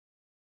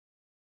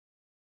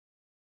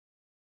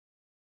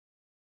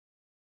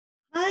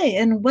Hi,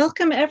 and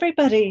welcome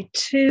everybody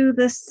to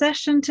the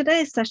session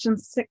today, session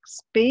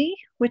 6B,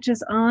 which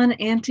is on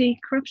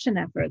anti-corruption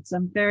efforts.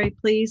 I'm very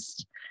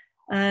pleased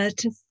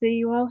to see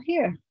you all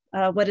here.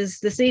 What is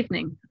this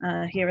evening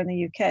here in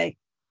the UK?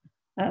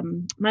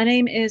 My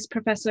name is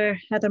Professor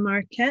Heather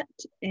Marquette,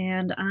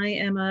 and I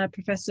am a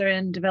professor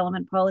in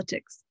development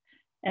politics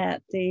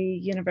at the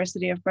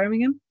University of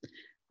Birmingham.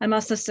 I'm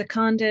also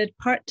seconded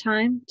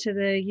part-time to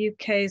the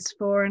UK's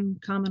Foreign,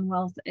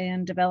 Commonwealth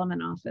and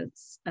Development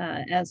Office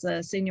as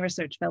a senior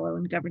research fellow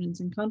in governance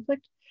and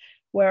conflict,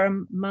 where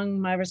among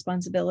my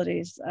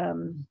responsibilities,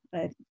 I'm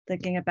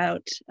thinking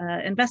about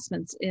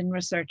investments in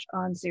research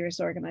on serious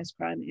organized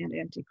crime and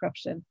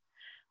anti-corruption.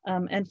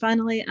 And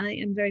finally, I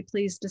am very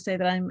pleased to say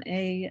that I'm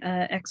a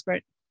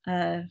expert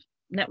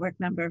network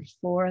member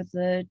for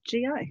the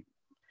GI.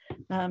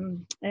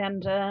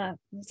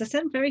 As I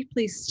said, I'm very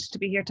pleased to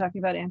be here talking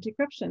about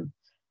anti-corruption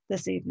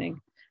this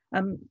evening.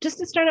 Just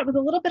to start out with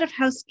a little bit of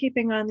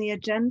housekeeping on the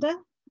agenda,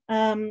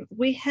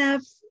 we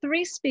have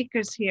 3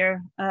 speakers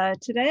here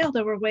today,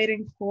 although we're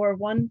waiting for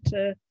one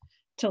to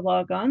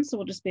log on, so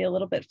we'll just be a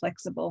little bit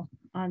flexible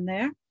on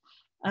there.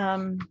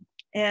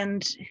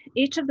 And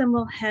each of them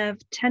will have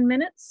 10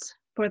 minutes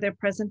for their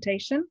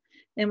presentation,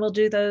 and we'll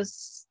do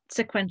those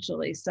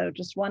sequentially, so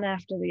just one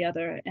after the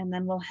other, and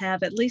then we'll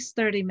have at least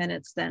 30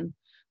 minutes then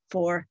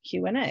for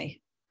Q&A.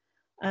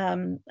 I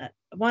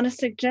want to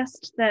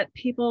suggest that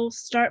people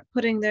start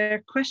putting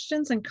their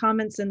questions and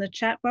comments in the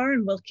chat bar,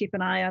 and we'll keep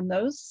an eye on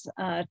those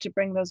to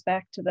bring those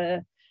back to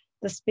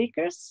the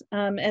speakers.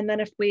 And then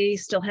if we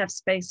still have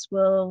space,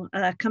 we'll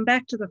come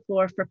back to the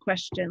floor for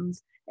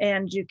questions,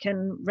 and you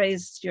can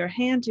raise your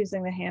hand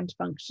using the hand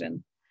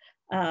function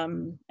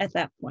at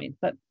that point,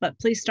 but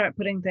please start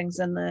putting things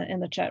in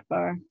the chat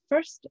bar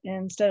first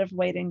instead of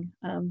waiting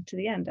to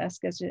the end.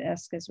 Ask as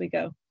we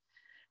go.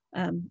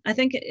 I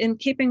think in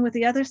keeping with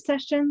the other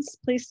sessions,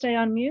 please stay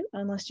on mute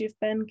unless you've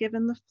been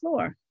given the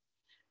floor.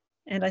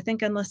 And I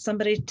think unless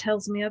somebody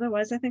tells me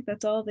otherwise, I think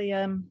that's all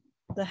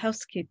the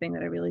housekeeping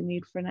that I really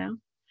need for now.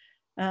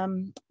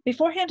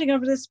 Before handing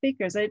over to the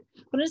speakers, I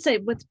wanted to say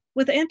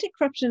with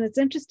anti-corruption, it's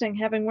interesting,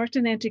 having worked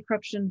in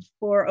anti-corruption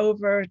for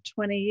over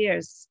 20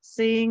 years,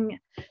 seeing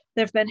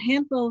there've been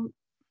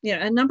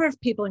a number of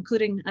people,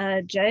 including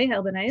Jay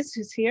Albanese,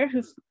 who's here,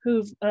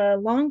 who've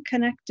long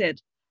connected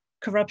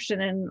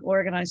corruption and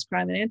organized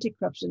crime and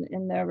anti-corruption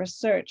in their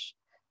research,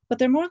 but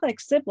they're more like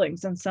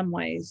siblings in some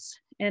ways,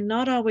 and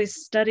not always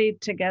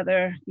studied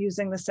together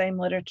using the same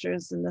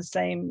literatures and the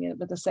same,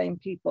 with the same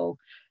people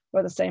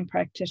or the same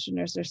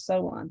practitioners or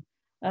so on.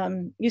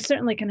 You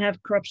certainly can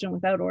have corruption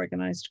without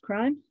organized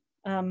crime,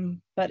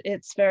 but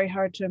it's very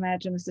hard to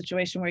imagine a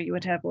situation where you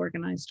would have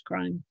organized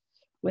crime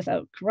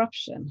without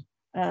corruption.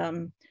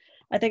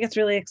 I think it's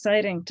really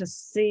exciting to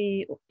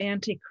see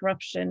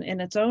anti-corruption in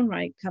its own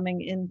right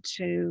coming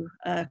into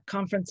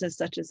conferences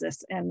such as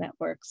this and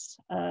networks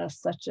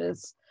such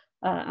as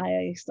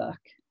IASOC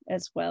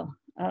as well.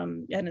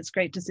 And it's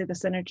great to see the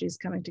synergies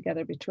coming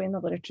together between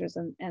the literatures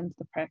and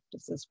the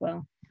practice as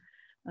well.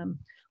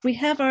 We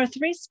have our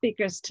 3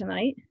 speakers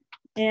tonight,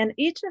 and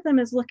each of them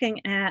is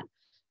looking at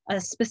a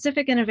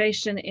specific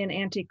innovation in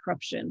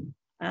anti-corruption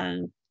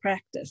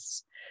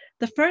practice.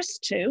 The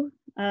first 2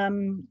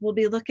 will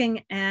be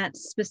looking at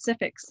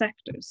specific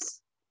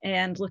sectors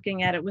and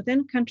looking at it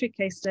within country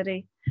case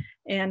study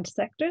and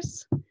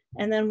sectors.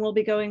 And then we'll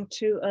be going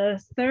to a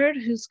third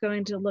who's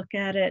going to look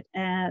at it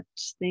at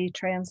the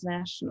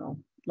transnational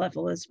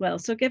level as well.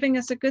 So giving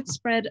us a good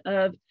spread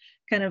of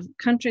kind of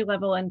country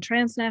level and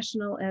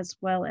transnational, as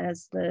well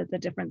as the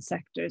different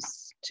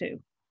sectors too.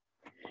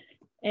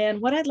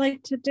 And what I'd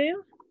like to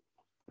do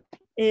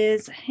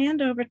is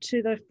hand over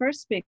to the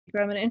first speaker.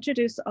 I'm going to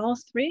introduce all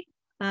 3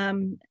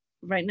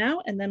 right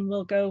now, and then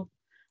we'll go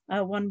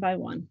one by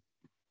one.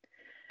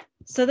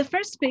 So the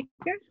first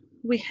speaker,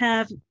 we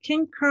have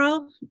King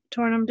Carl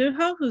Tornam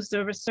Duho, who's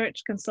the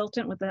research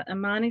consultant with the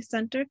IMANI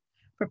Center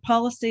for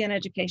Policy and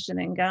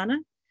Education in Ghana.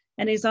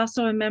 And he's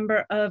also a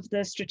member of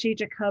the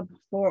Strategic Hub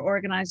for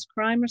Organized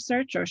Crime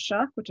Research, or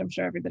SHOC, which I'm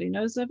sure everybody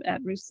knows of,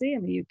 at RUSI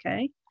in the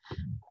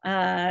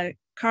UK.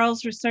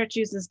 Carl's research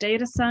uses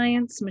data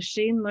science,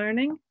 machine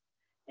learning,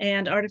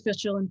 and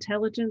artificial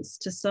intelligence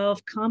to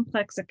solve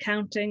complex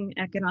accounting,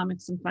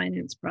 economics, and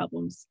finance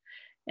problems.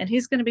 And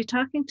he's going to be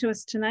talking to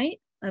us tonight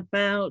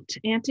about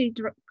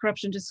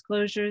anti-corruption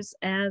disclosures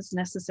as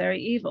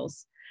necessary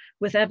evils,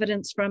 with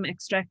evidence from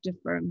extractive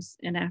firms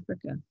in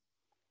Africa.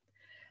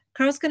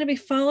 Carl's going to be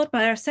followed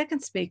by our second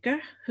speaker,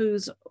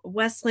 who's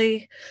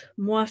Wesley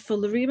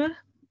Mwafulirwa,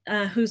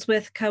 who's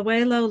with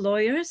Kawelo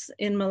Lawyers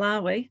in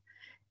Malawi.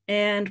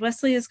 And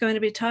Wesley is going to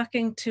be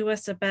talking to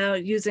us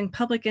about using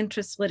public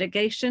interest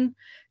litigation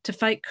to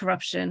fight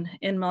corruption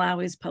in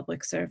Malawi's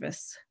public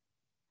service.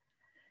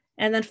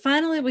 And then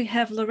finally, we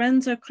have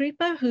Lorenzo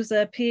Crippa, who's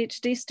a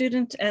PhD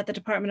student at the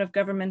Department of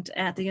Government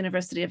at the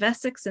University of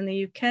Essex in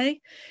the UK.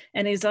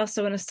 And he's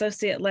also an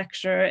associate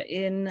lecturer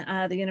in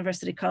the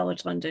University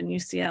College London,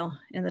 UCL,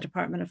 in the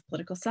Department of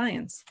Political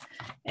Science.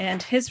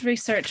 And his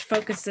research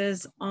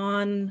focuses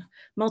on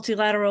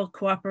multilateral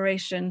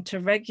cooperation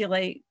to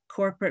regulate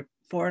corporate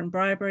foreign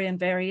bribery and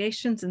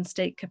variations in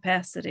state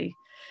capacity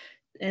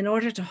in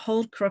order to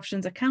hold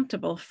corruptions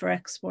accountable for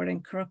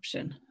exporting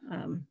corruption.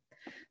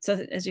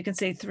 So as you can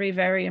see, three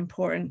very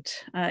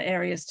important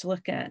areas to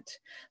look at.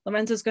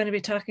 Lorenzo is going to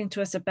be talking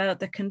to us about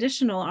the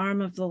conditional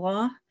arm of the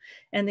law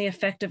and the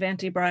effect of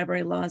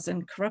anti-bribery laws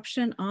and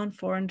corruption on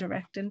foreign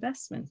direct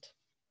investment.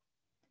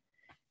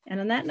 And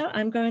on that note,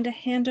 I'm going to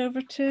hand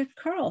over to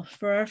Carl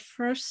for our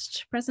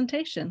first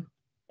presentation.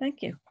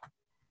 Thank you.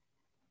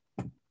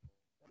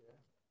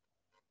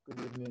 Good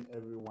evening,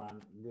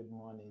 everyone. Good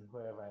morning,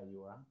 wherever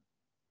you are.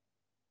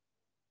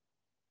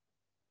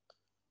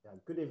 Yeah,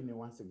 good evening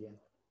once again.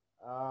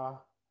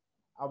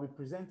 I'll be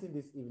presenting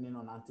this evening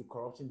on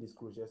anti-corruption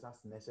disclosures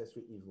as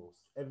necessary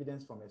evils,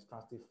 evidence from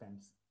extractive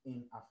firms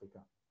in Africa.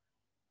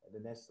 The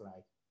next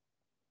slide.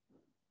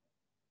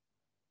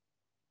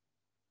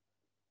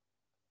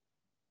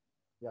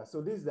 Yeah, so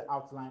this is the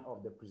outline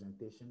of the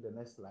presentation. The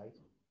next slide.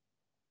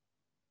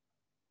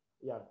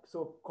 Yeah,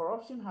 so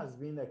corruption has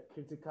been a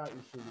critical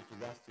issue with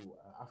regards to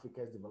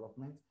Africa's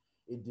development.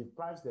 It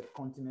deprives the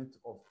continent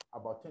of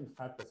about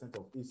 25%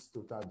 of its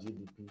total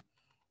GDP.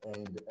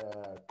 And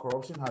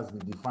corruption has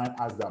been defined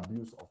as the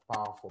abuse of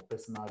power for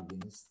personal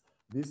gains.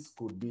 This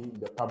could be in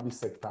the public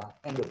sector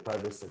and the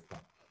private sector.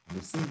 And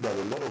it seems that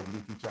a lot of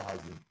literature has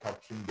been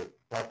capturing the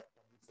public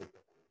sector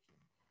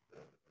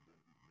corruption.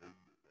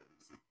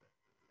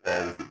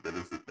 As the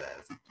private sector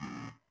has a key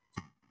role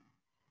to play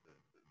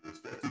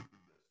with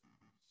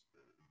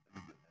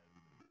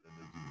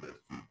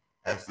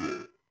regards to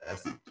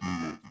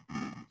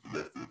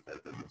the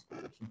fight against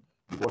corruption,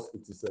 because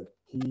it is a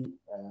key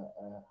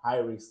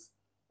high-risk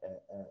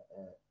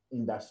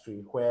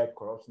industry where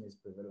corruption is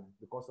prevalent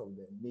because of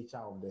the nature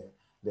of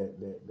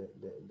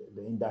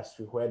the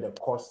industry, where the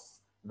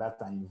costs that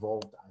are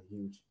involved are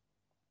huge.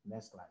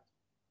 Next slide.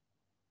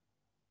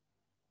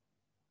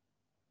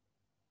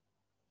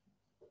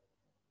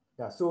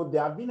 Yeah, so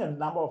there have been a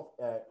number of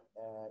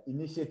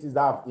initiatives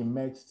that have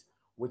emerged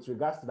with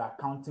regards to the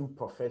accounting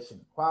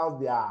profession. While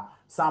there are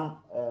some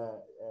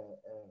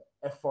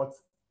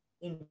efforts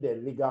in the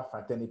legal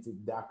fraternity,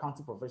 the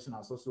accounting profession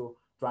has also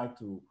tried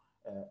to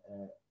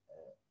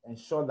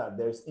ensure that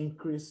there is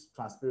increased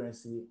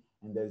transparency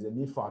and there's a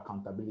need for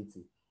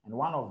accountability. And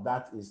one of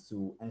that is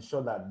to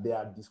ensure that there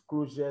are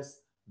disclosures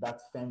that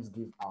firms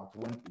give out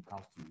when it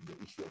comes to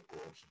the issue of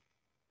corruption.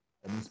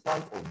 And in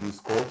spite of this,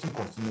 corruption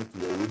continues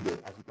to erode the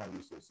African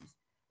resources.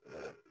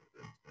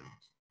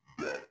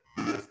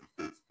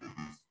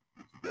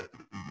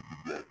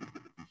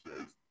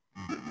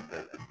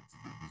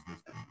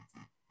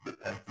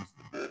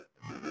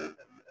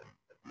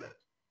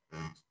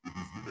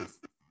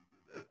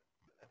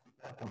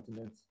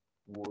 Continent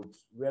would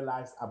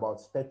realize about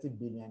 $30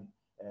 billion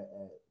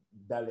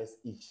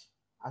each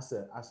as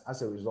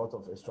a result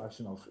of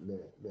extraction of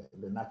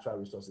the natural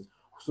resources.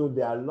 So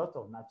there are a lot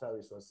of natural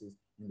resources,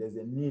 and there's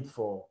a need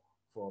for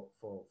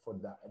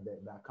the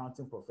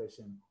accounting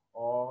profession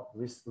or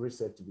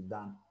research to be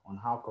done on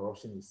how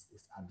corruption is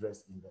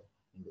addressed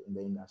in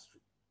the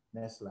industry.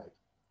 Next slide.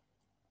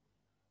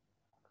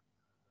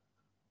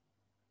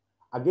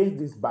 Against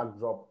this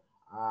backdrop,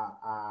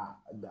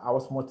 I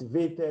was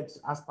motivated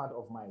as part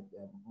of my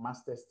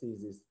master's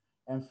thesis,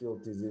 MPhil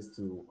thesis,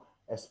 to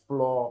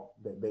explore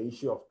the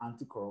issue of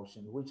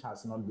anti-corruption, which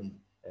has not been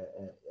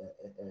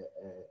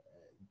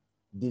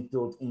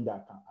detailed in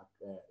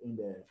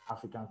the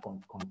African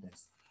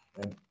context.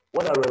 And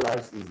what I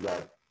realized is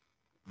that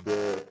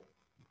the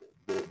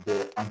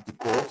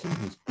anti-corruption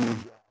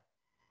disclosure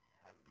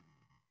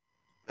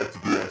has to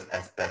be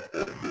as part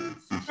of the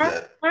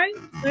social.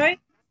 Sorry.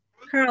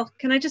 Carl,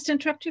 can I just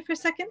interrupt you for a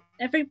second?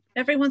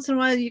 Every once in a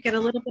while you get a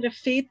little bit of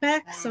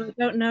feedback, so I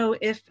don't know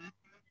if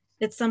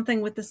it's something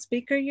with the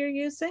speaker you're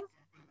using.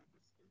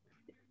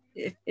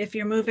 If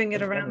you're moving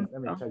it around.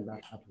 Let me check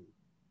that up.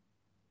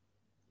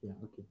 Yeah,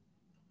 okay.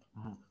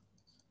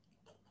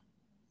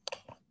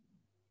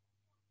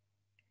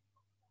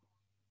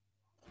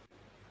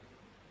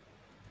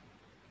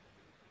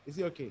 Is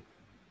it okay?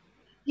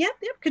 Yep.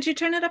 Could you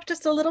turn it up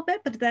just a little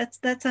bit? But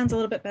that sounds a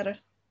little bit better.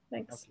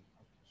 Thanks. Okay.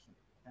 Sure.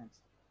 Thanks.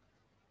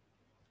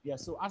 Yeah,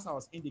 so as I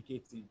was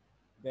indicating,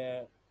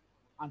 the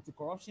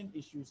anti-corruption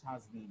issues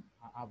have been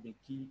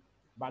key,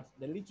 but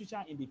the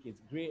literature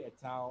indicates, Gray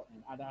et al.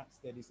 And other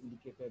studies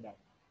indicated that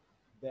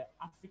the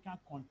African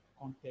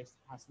context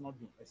has not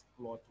been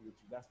explored with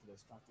regards to the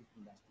extractive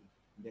industry.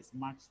 There's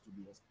much to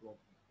be explored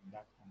in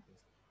that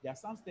context. There are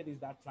some studies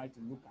that try to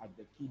look at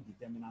the key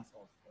determinants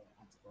of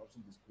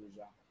anti-corruption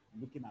disclosure,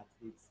 looking at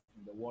it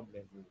in the world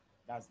level.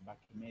 That's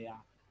Bakimeya,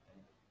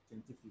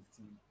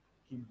 2015.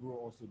 Kimbrough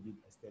also did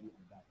a study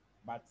on that.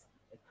 But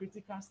a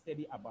critical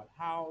study about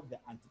how the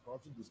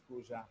anti-corruption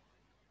disclosure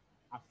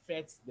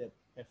affects the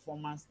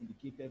performance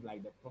indicators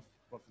like the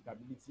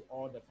profitability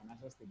or the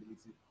financial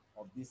stability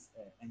of these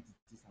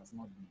entities has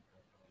not been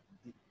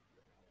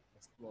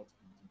explored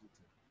into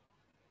detail.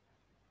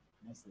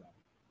 Next slide.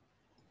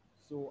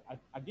 So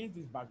against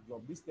this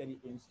backdrop, this study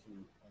aims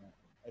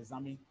to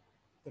examine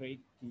three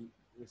key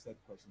research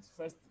questions.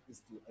 First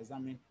is to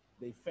examine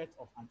the effect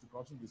of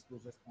anti-corruption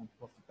disclosures on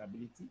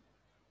profitability,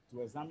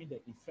 to examine the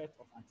effect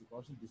of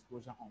anti-corruption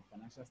disclosure on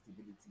financial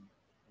stability,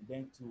 and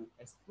then to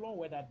explore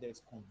whether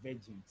there's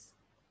convergence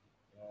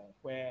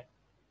where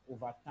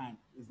over time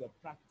is the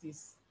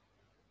practice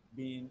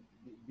being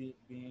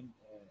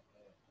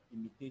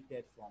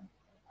imitated from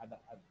other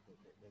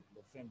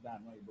the firms that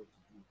are not able to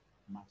do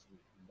much with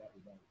that.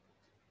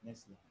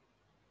 Next slide.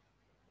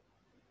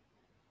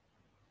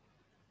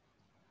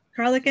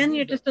 Carl, again,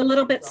 you're just a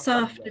little bit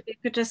soft. If you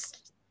could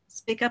just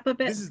speak up a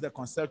bit. This is the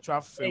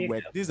conceptual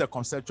framework. This is the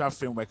conceptual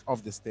framework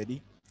of the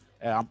study.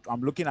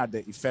 I'm looking at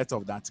the effect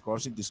of the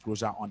anti-corruption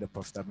disclosure on the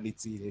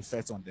profitability, the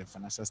effect on the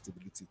financial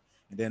stability,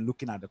 and then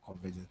looking at the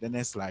convergence. The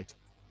next slide.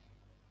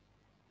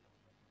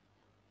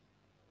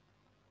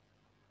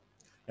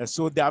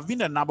 So there have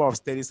been a number of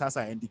studies, as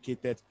I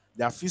indicated.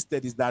 There are a few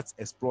studies that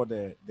explore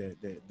the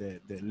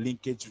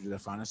linkage with the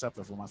financial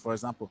performance. For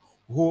example,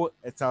 Duho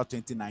et al.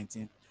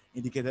 2019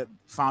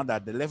 found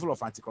that the level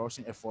of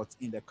anti-corruption efforts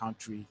in the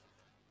country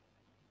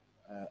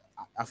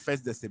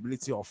affects the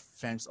stability of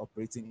firms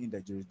operating in the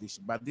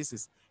jurisdiction. But this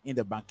is in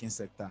the banking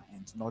sector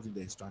and not in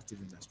the extractive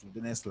industry.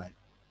 The next slide.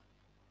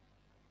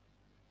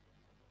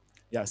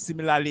 Yeah,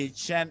 similarly,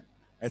 Chen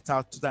et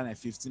al.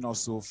 2015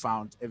 also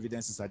found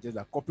evidence to suggest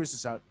that corporate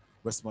social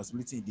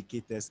responsibility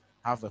indicators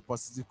have a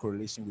positive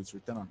correlation with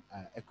return on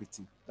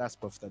equity. That's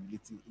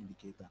profitability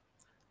indicator.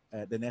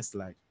 The next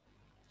slide.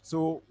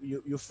 So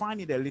you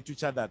find in the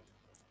literature that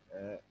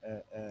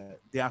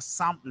there are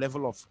some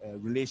level of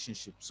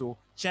relationship. So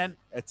Chen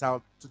et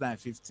al.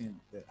 2015,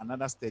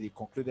 another study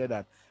concluded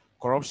that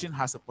corruption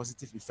has a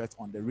positive effect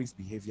on the risk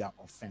behavior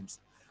of firms.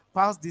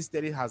 Whilst this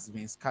study has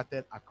been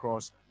scattered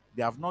across,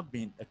 there have not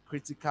been a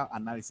critical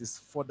analysis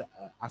for the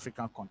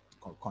African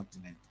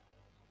continent.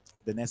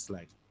 The next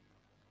slide.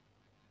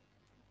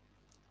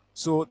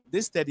 So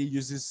this study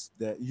used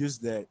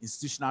the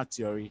institutional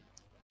theory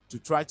to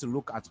try to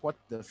look at what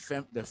the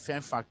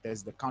firm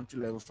factors, the country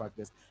level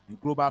factors, and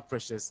global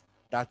pressures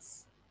that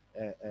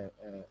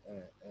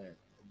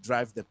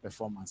drive the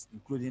performance,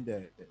 including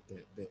the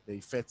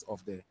effects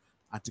of the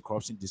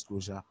anti-corruption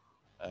disclosure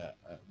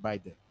by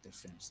the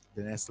firms.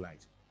 The next slide.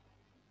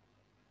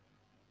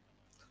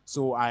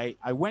 So I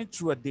went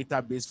through a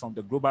database from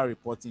the Global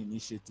Reporting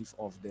Initiative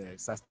of the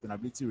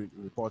Sustainability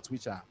Reports,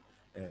 which are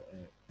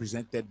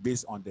presented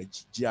based on the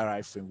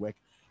GRI framework.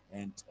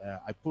 And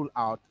I pulled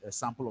out a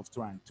sample of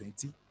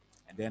 220,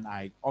 and then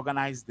I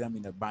organized them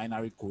in a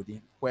binary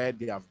coding where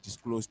they have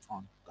disclosed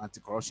on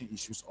anti-corruption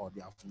issues or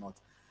they have not.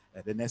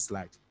 The next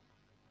slide.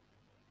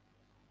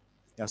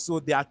 Yeah, so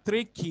there are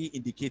three key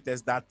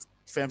indicators that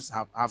firms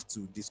have to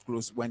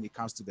disclose when it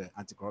comes to the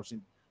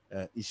anti-corruption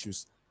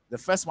issues. The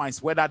first one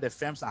is whether the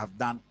firms have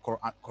done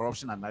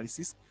corruption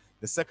analysis.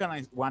 The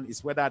second one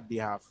is whether they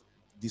have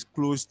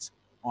disclosed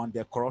on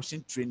their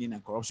corruption training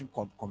and corruption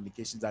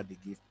communications that they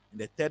give. And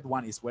the third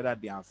one is whether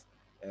they have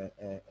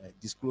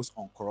disclosed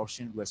on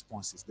corruption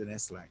responses. The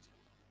next slide.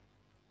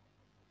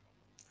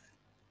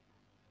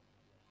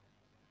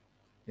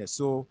 Yeah,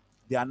 so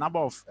there are a number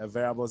of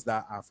variables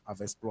that I've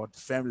explored: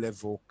 firm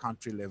level,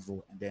 country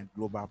level, and then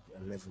global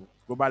level.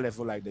 Global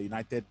level, like the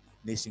United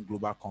Nations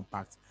Global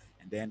Compact,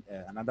 and then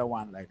another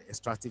one like the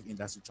Extractive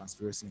Industry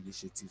Transparency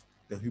Initiative,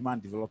 the Human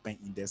Development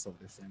Index of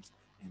the firms,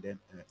 and then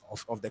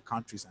of the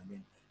countries,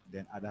 and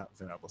then other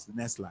variables. The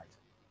next slide.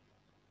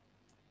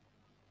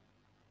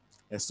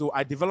 So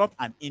I developed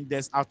an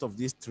index out of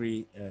these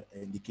three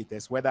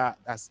indicators, whether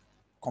that's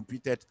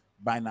computed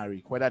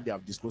binary, whether they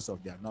have disclosed or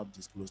they are not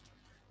disclosed.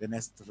 The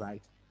next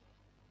slide.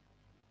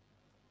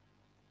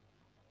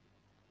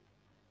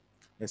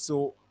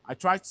 So I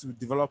tried to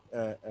develop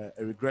a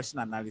regression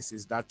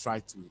analysis that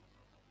tried to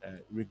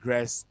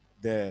regress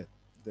the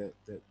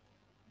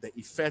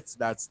effects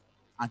that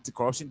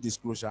anti-corruption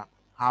disclosure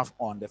have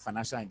on the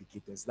financial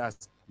indicators.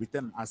 That's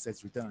return on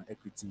assets, return on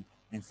equity,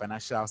 and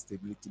financial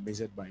stability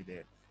measured by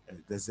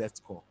the Z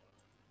score.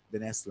 The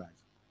next slide.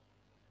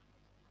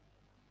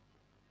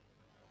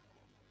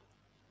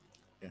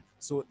 Yeah.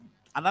 So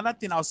another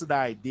thing also that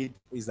I did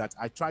is that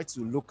I tried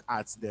to look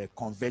at the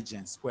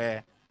convergence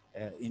where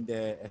in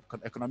the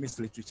economics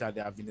literature,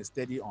 there have been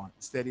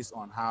studies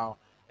on how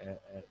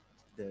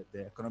the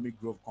economic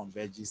growth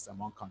converges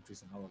among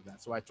countries and all of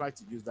that. So I tried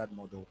to use that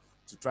model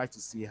to try to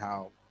see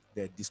how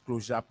the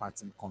disclosure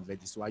pattern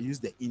converges. So I use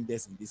the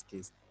index in this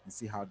case and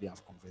see how they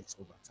have converged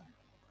over time.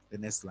 The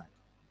next slide.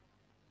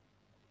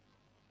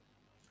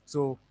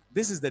 So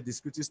this is the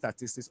descriptive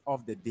statistics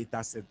of the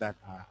data set that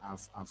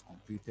I've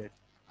computed,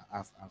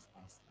 I've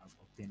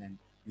obtained. And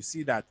you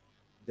see that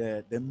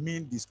the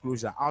mean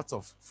disclosure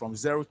from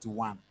 0 to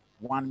 1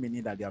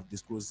 meaning that they have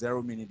disclosed,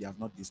 0 meaning they have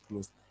not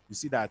disclosed. You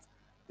see that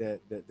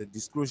the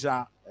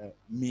disclosure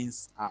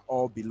means are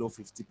all below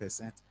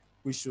 50%,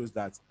 which shows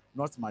that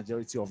not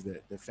majority of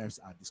the firms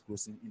are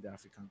disclosing in the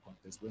African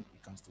context when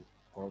it comes to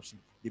corruption.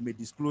 They may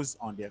disclose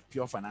on their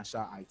pure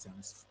financial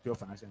items, pure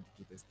financial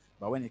indicators,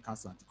 but when it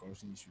comes to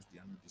anti-corruption issues, they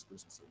are not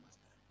disclosing so much.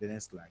 The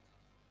next slide.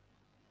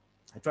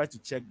 I try to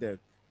check the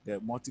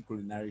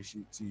multi-culinary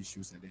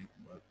issues and then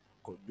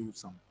do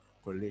some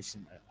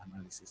correlation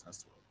analysis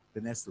as well.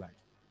 The next slide.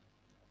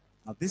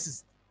 Now this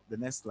is the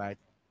next slide.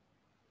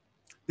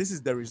 This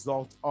is the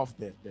result of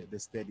the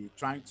study,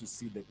 trying to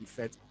see the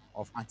effect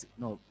of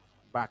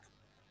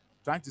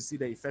trying to see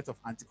the effect of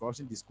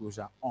anti-corruption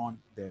disclosure on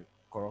the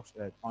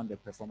corruption on the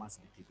performance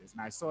indicators.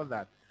 And I saw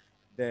that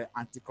the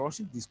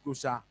anti-corruption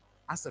disclosure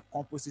as a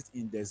composite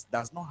index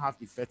does not have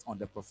effect on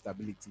the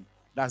profitability.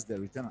 That's the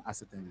return on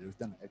asset and the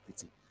return on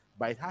equity.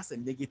 But it has a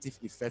negative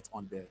effect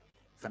on the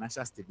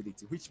financial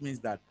stability, which means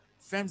that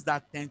firms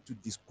that tend to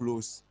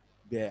disclose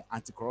their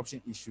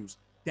anti-corruption issues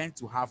tend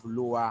to have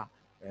lower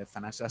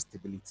financial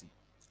stability.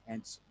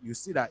 And you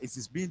see that it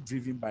is being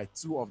driven by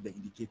two of the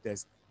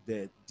indicators,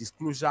 the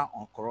disclosure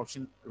on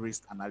corruption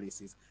risk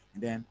analysis,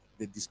 and then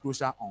the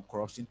disclosure on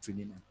corruption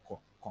training and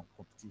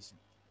competition.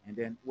 And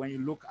then when you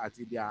look at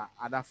it, there are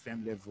other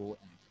firm level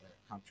and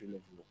country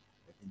level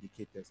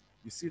indicators.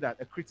 You see that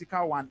a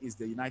critical one is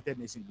the United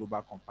Nations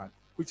Global Compact,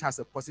 which has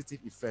a positive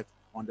effect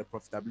on the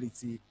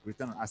profitability,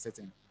 return on assets,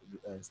 and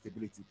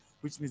stability,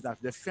 which means that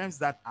the firms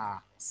that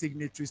are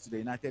signatories to the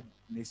United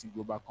Nations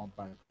Global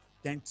Compact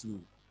tend to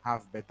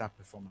have better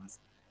performance,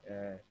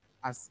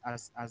 as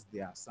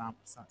there are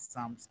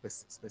some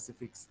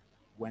specifics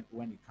when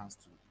it comes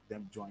to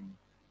them joining,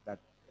 that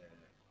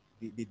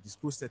they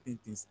disclose certain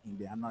things in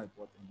the annual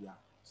report, and they are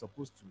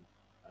supposed to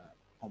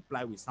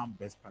comply with some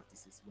best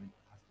practices when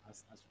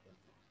as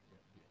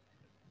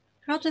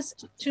Carl,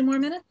 just 2 more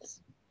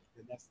minutes.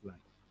 The next slide.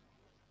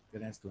 The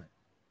next slide.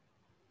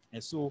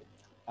 And so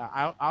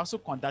I also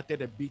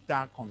conducted a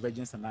beta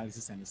convergence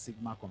analysis and a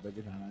sigma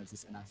convergence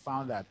analysis, and I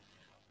found that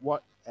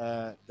what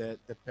the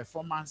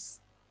performance,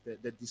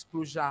 the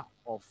disclosure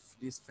of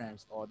these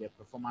firms or their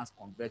performance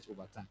converge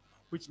over time,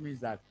 which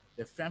means that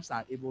the firms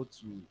are able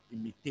to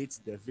imitate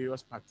the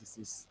various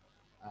practices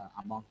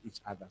among each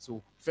other.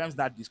 So firms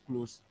that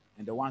disclose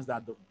and the ones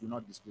that do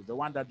not disclose, the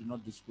ones that do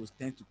not disclose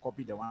tend to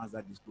copy the ones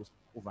that disclose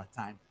over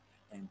time,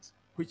 and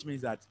which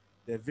means that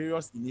the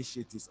various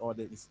initiatives or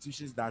the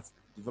institutions that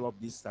develop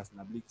these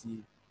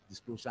sustainability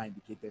disclosure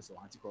indicators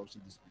or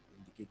anti-corruption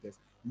indicators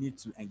need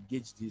to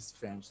engage these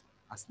firms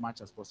as much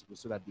as possible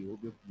so that they will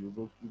be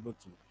able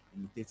to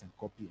imitate and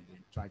copy and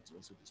then try to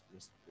also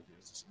disclose the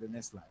various issues. The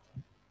next slide.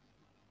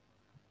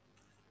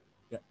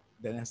 Yeah,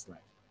 the next slide.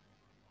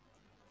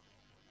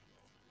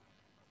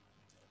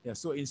 Yeah,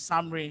 so in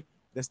summary,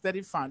 the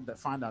study found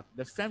that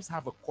the firms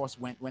have a cost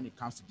when it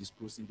comes to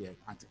disclosing their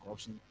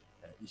anti-corruption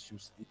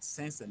issues. It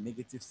sends a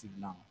negative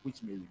signal,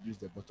 which may reduce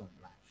the bottom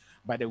line.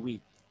 By the way,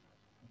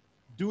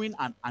 doing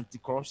an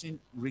anti-corruption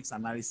risk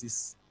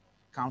analysis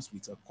comes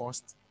with a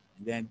cost,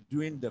 and then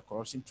doing the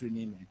corruption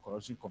training and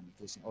corruption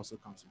communication also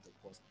comes with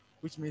a cost,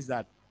 which means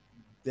that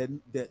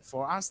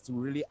for us to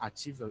really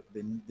achieve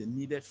the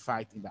needed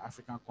fight in the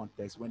African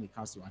context when it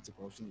comes to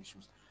anti-corruption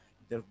issues,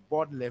 the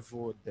board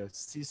level, the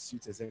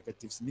C-suite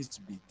executives need to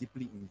be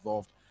deeply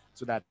involved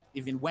so that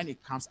even when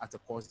it comes at a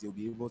cost, they'll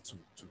be able to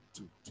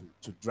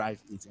drive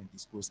it and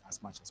disclose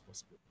as much as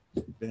possible.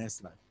 The next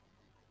slide.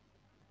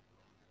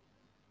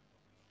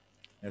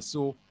 And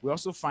so we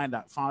also found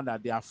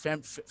that there are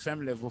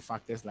firm level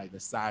factors like the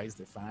size,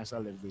 the financial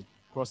leverage,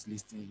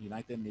 cross-listing,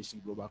 United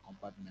Nations Global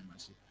Compact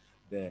membership,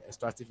 the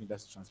extractive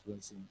industry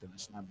transparency,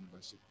 international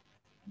membership,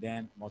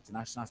 then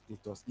multinational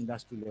status,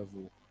 industry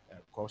level,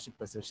 corruption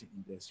perception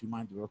index,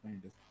 human development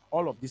index.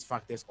 All of these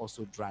factors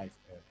also drive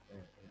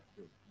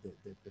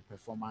the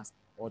performance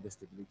or the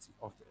stability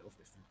of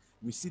the firm.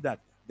 We see that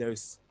there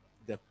is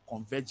the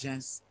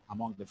convergence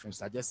among the firms,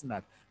 suggesting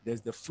that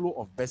there's the flow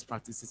of best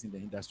practices in the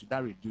industry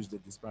that reduce the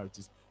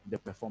disparities in the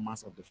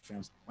performance of the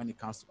firms when it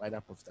comes to either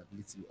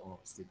profitability or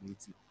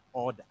stability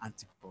or the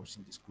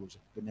anti-corruption disclosure.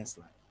 The next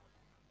slide.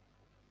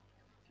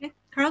 Okay,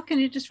 Carl, can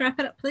you just wrap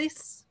it up,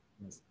 please?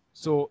 Yes.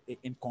 So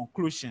in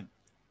conclusion,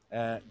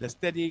 the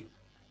study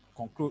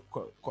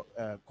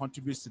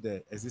contributes to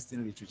the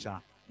existing literature,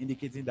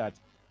 indicating that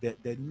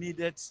the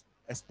needed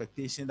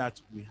expectation that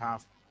we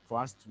have for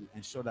us to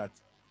ensure that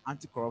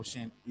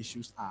anti-corruption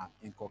issues are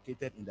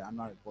inculcated in the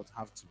annual report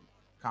have to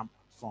come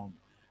from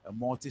a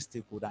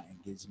multi-stakeholder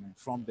engagement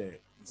from the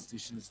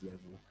institutions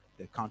level,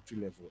 the country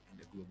level, and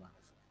the global level.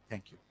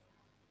 Thank you.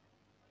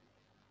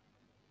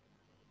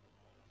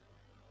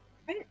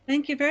 Great.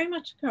 Thank you very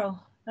much,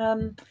 Carl.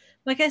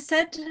 Like I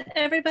said,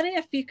 everybody,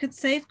 if you could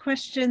save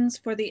questions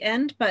for the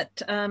end,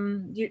 but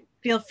you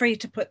feel free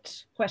to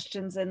put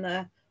questions in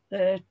the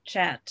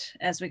chat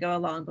as we go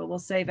along, but we'll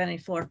save any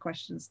floor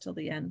questions till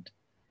the end.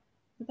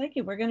 So thank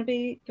you. We're going to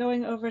be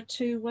going over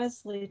to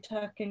Wesley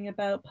talking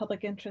about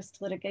public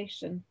interest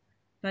litigation,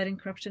 fighting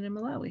corruption in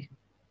Malawi.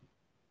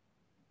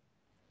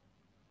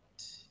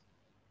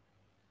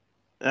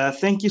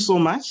 Thank you so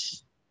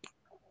much.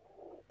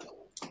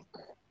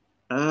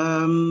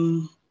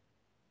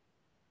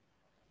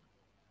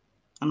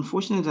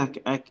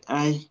 Unfortunately,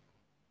 I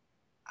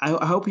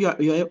hope you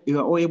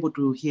are all able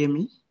to hear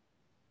me.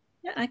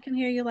 Yeah, I can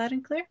hear you loud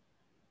and clear.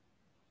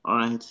 All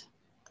right.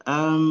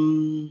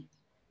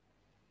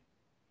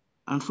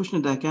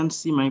 Unfortunately, I can't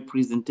see my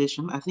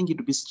presentation. I think it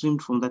will be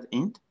streamed from that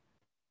end.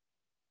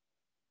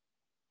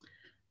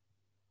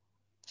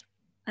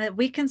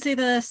 We can see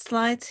the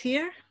slides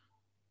here.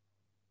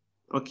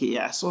 Okay,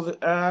 yeah. So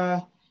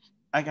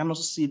I can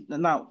also see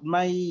now.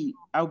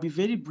 I'll be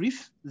very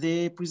brief.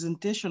 The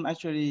presentation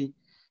actually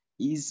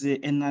is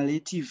a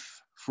narrative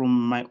from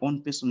my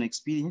own personal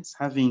experience,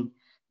 having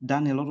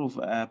done a lot of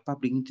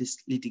public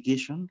interest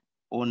litigation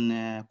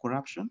on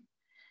corruption,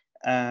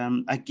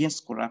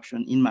 against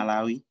corruption in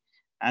Malawi.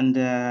 And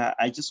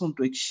I just want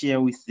to share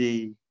with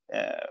the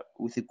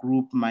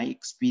group my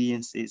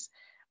experiences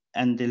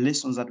and the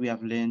lessons that we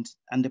have learned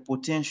and the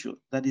potential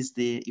that is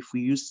there if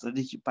we use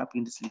strategic public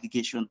interest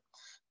litigation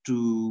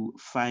to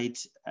fight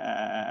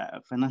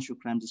financial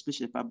crimes,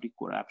 especially public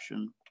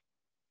corruption.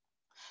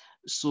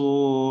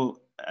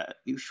 So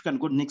if you can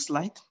go to the next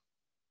slide.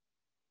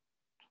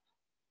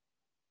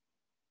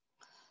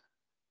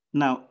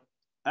 Now,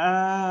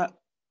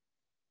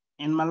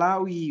 in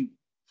Malawi,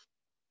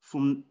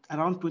 from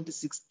around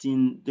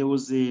 2016, there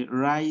was a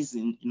rise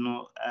in,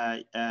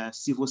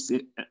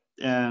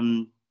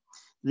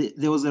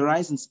 there was a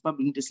rise in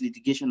public interest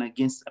litigation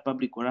against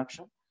public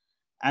corruption.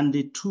 And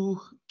the two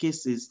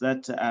cases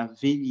that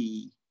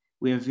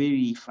were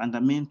very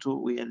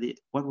fundamental were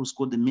what was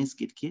called the Maize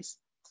Gate case,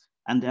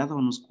 and the other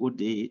one was called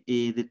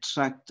the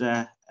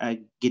Tractor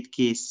Gate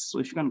case. So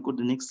if you can go to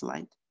the next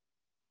slide.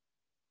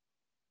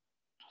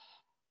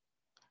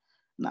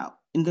 Now,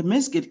 in the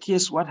Maize Gate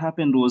case, what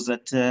happened was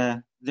that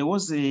there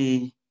was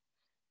the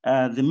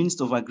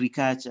Minister of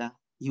Agriculture.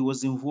 He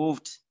was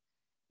involved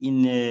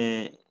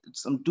in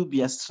some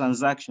dubious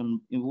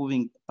transaction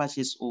involving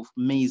purchase of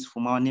maize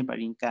from our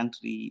neighboring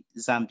country,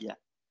 Zambia.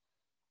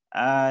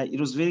 It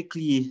was very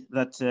clear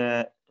that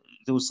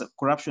there was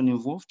corruption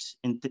involved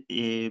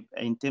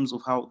in terms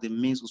of how the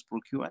maize was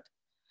procured.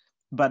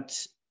 But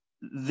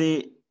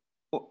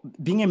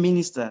being a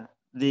minister,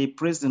 the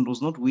president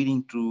was not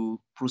willing to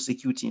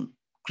prosecute him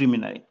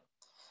criminally.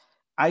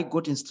 I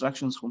got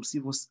instructions from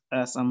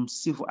some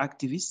civil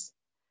activists,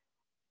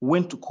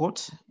 went to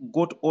court,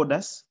 got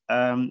orders,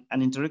 an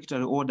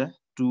interlocutory order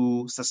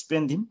to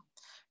suspend him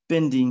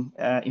pending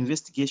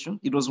investigation.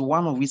 It was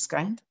one of its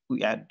kind.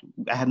 I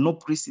had no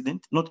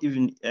precedent, not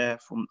even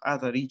from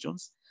other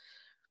regions.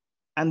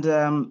 And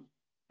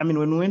I mean,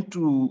 when we went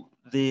to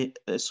the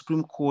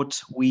Supreme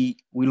Court, we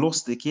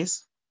lost the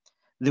case.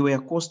 There were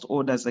court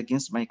orders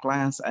against my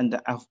clients, and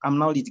I'm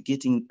now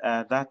litigating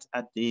that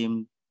at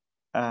the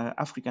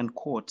African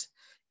court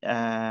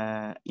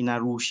in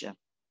Arusha.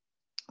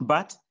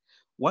 But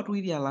what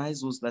we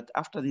realized was that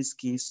after this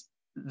case,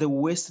 the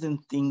Western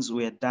things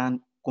were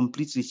done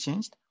completely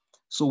changed.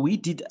 So we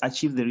did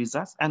achieve the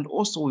results, and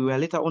also we were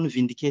later on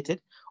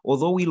vindicated.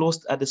 Although we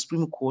lost at the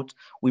Supreme Court,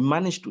 we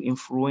managed to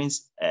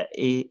influence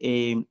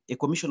a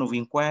commission of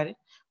inquiry,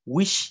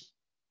 which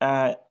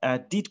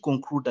did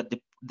conclude that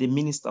the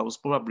minister was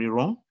probably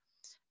wrong,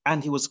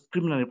 and he was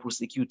criminally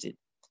prosecuted.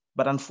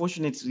 But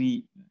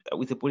unfortunately,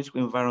 with the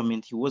political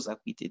environment, he was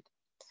acquitted.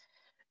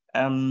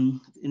 The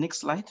next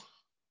slide.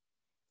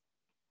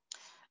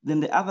 Then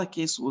the other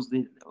case was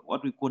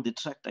what we call the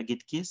Tractor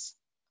Gate case.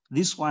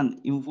 This one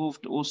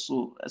involved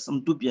also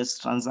some dubious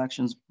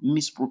transactions,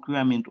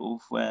 misprocurement of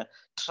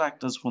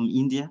tractors from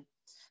India.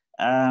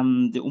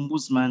 The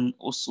ombudsman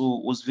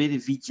also was very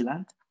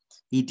vigilant.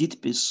 She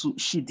did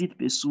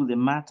pursue the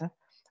matter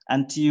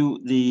until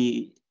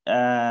the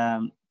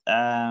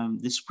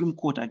Supreme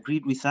Court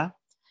agreed with her,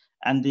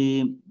 and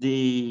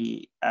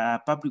the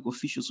public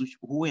officials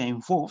who were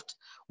involved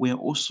were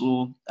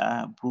also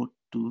brought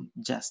to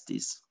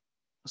justice.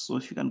 So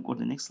if you can go to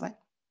the next slide.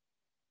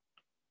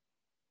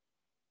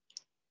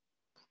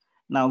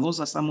 Now, those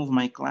are some of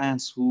my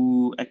clients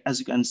who, as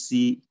you can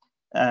see,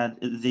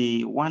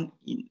 the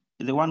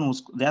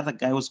other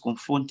guy was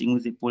confronting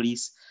with the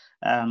police.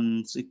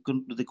 So you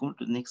can go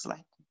to the next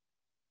slide.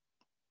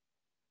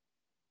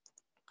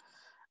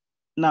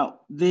 Now,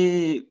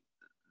 the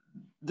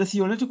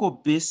theoretical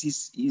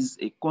basis is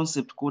a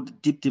concept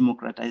called deep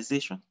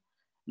democratization.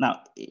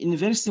 Now, in a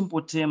very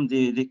simple term,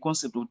 the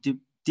concept of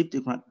deep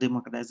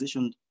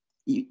democratization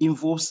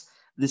involves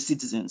the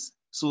citizens.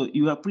 So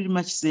you are pretty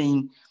much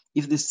saying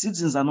if the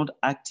citizens are not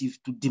active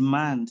to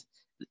demand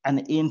an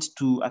end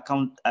to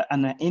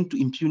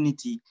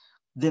impunity,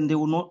 then there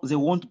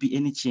won't be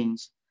any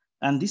change.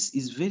 And this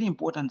is very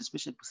important,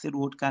 especially to third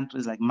world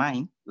countries like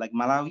mine, like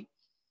Malawi,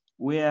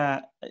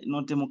 where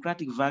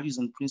democratic values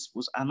and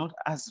principles are not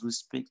as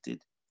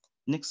respected.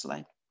 Next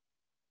slide.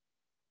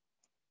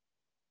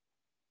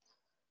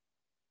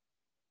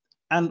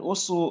 And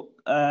also,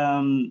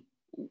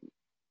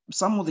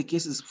 some of the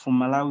cases from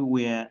Malawi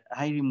were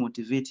highly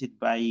motivated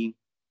by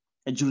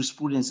a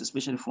jurisprudence,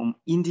 especially from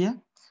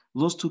India.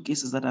 Those two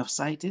cases that I've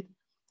cited,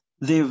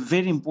 they're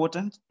very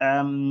important.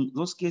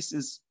 Those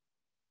cases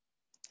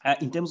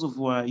in terms of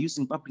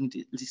using public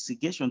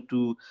litigation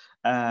to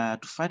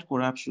fight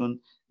corruption,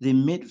 they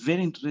made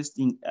very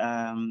interesting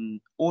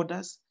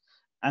orders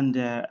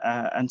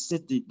and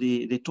set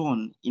the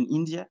tone in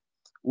India,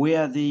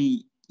 where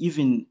they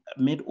even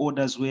made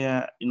orders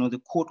where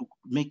the court would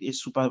make a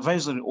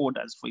supervisory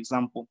orders, for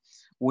example,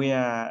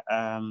 where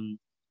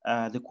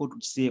the court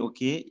would say,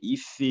 okay,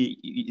 if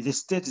the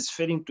state is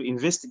failing to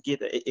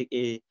investigate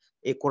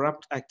a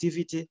corrupt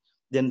activity,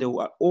 then they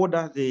will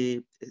order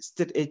the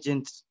state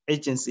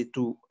agency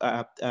to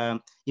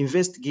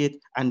investigate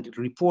and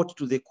report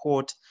to the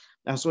court,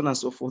 and so on and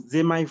so forth.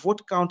 The My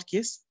Vote Count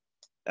case,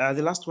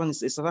 the last one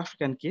is a South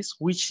African case,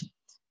 which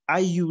I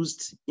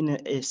used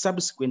in a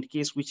subsequent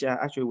case, which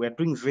actually we're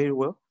doing very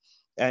well.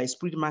 It's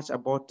pretty much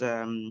about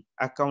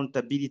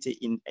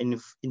accountability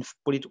in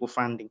political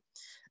funding.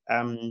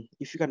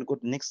 If you can go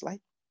to the next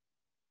slide.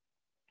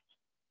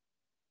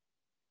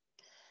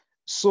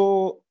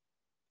 So,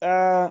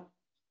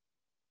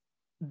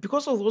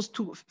 because of those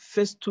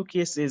first two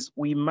cases,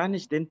 we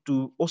managed then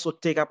to also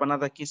take up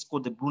another case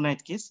called the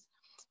Brunite case,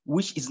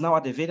 which is now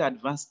at a very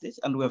advanced stage,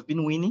 and we have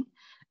been winning.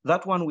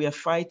 That one we were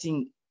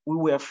fighting,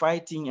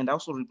 and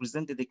also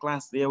represented the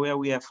clients there, where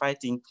we are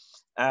fighting,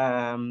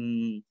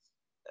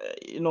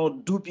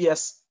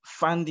 dubious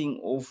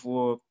funding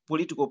of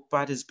political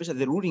parties, especially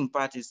the ruling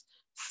parties,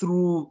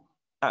 through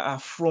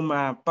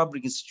from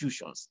public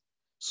institutions.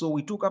 So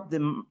we took up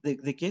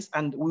the case,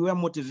 and we were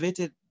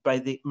motivated by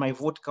the My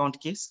Vote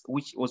Count case,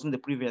 which was in the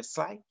previous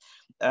slide.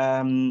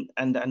 And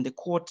the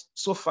court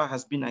so far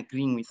has been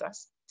agreeing with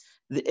us.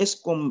 The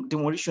ESCOM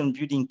demolition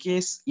building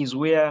case is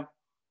where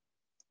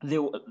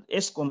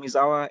ESCOM is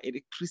our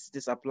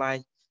electricity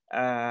supply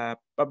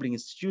public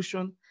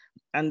institution.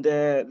 And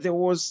it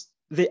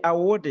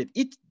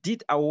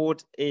did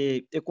award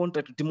a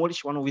contract to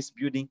demolish one of its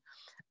buildings.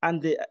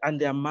 And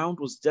the amount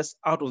was just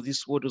out of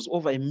this world. It was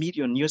over $1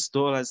 million US,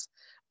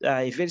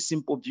 a very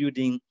simple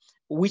building,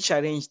 which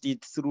arranged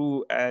it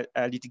through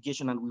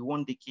litigation, and we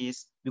won the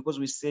case because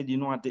we said,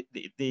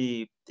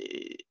 it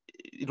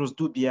was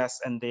dubious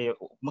and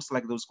most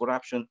likely there was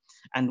corruption,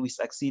 and we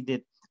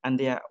succeeded. And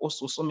there are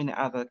also so many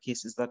other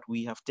cases that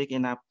we have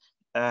taken up,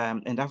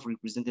 and I've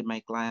represented my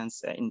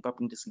clients in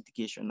public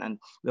litigation, and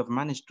we have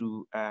managed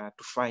to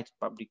fight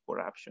public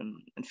corruption.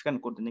 And if you can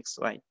go to the next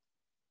slide.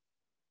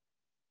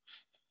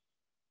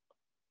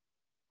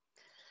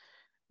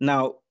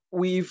 Now,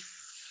 we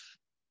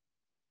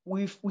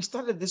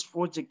started this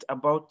project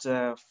about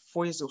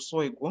 4 years or so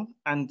ago,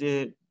 and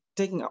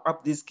taking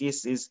up these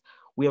cases,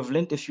 we have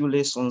learned a few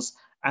lessons,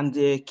 and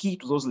the key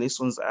to those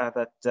lessons are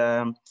that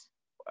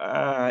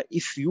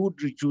if you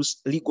would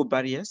reduce legal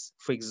barriers,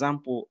 for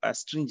example,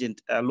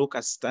 stringent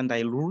local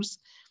standard rules,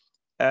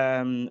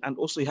 and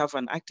also you have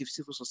an active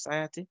civil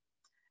society,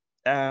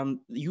 the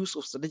use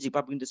of strategic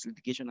public interest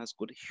litigation has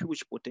got a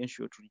huge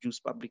potential to reduce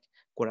public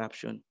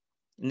corruption.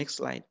 Next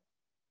slide.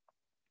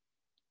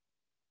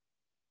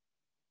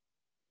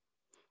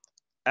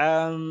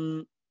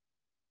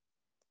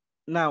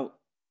 Now,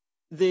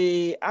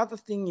 the other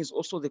thing is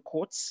also the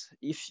courts.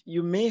 If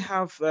you may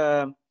have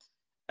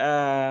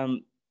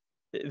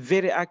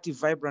very active,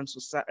 vibrant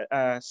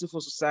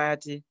civil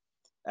society,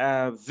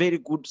 very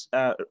good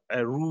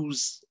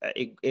rules,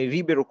 a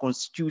liberal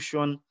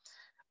constitution,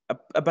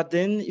 but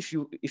then if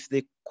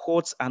the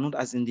courts are not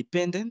as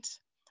independent,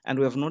 and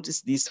we have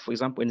noticed this, for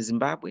example, in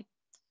Zimbabwe,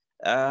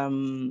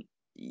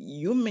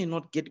 you may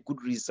not get good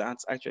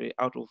results actually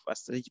out of a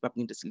strategic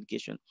public interest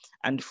litigation.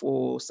 And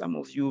for some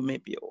of you,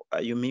 maybe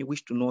you may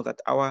wish to know that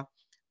our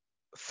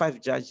 5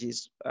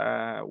 judges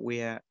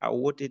were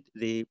awarded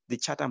the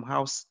Chatham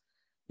House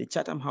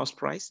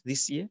Prize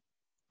this year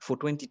for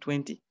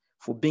 2020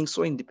 for being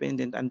so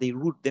independent, and they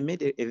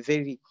made a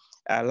very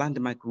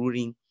landmark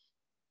ruling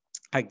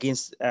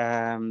against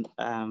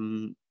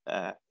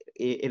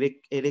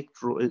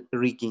electoral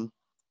rigging.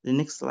 The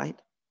next slide.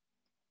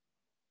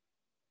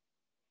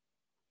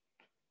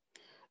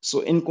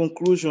 So in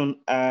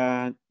conclusion,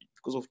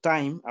 because of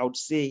time, I would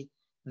say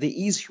there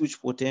is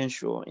huge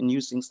potential in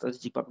using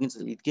strategic public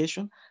interest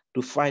litigation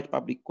to fight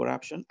public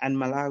corruption, and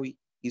Malawi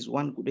is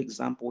one good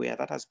example where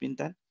that has been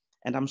done.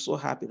 And I'm so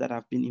happy that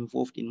I've been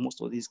involved in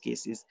most of these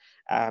cases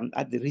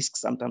at the risk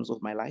sometimes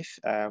of my life,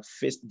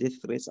 faced death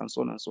threats and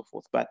so on and so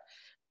forth. But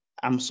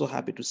I'm so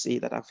happy to say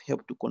that I've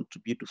helped to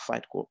contribute to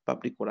fight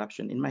public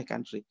corruption in my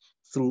country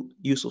through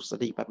use of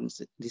strategic public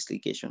interest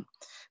litigation.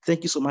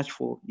 Thank you so much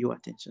for your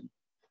attention.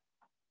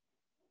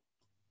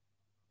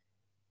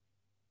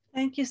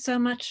 Thank you so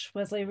much,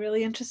 Wesley.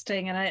 Really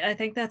interesting. And I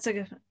think that's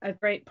a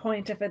great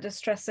point, if a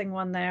distressing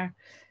one there,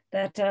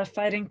 that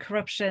fighting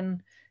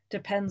corruption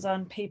depends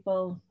on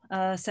people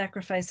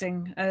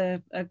sacrificing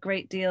a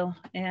great deal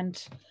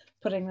and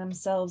putting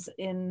themselves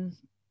in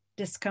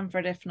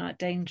discomfort, if not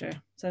danger.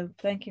 So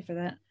thank you for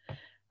that.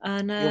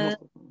 And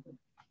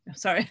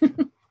sorry.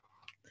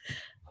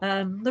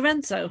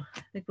 Lorenzo,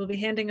 I think we'll be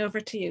handing over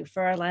to you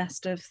for our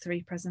last of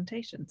 3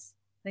 presentations.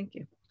 Thank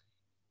you.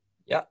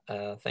 Yeah,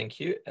 thank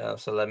you.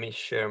 So let me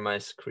share my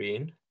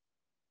screen.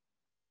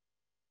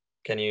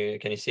 Can you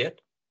see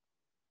it?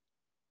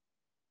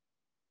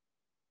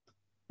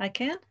 I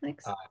can,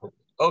 thanks.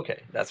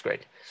 Okay, that's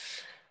great.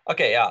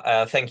 Okay,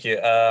 yeah, thank you.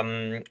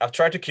 I've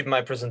tried to keep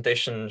my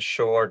presentation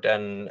short,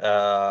 and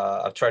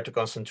I've tried to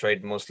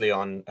concentrate mostly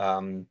on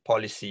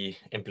policy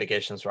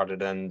implications rather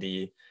than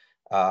the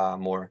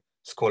more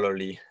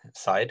scholarly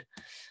side.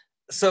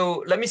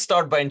 So let me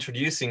start by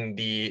introducing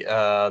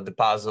the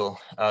puzzle,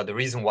 the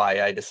reason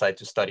why I decided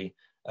to study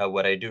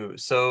what I do.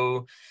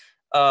 So,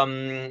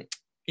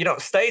 you know,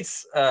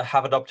 states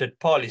have adopted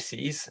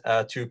policies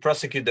to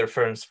prosecute their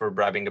firms for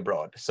bribing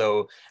abroad.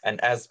 So, and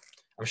as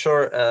I'm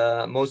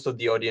sure most of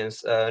the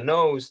audience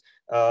knows,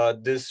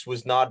 this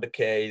was not the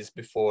case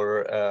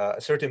before a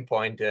certain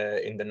point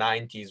in the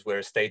 90s,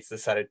 where states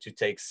decided to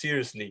take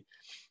seriously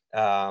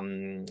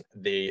the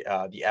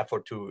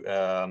effort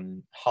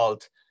to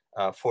halt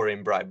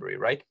foreign bribery,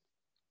 right?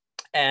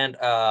 And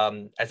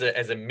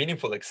as a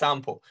meaningful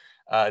example,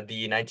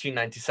 the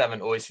 1997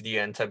 OECD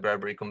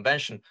Anti-Bribery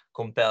Convention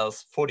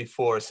compels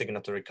 44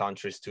 signatory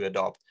countries to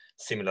adopt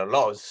similar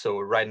laws. So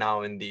right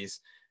now in these,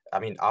 I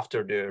mean,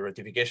 after the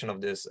ratification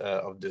of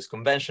this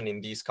convention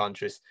in these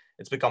countries,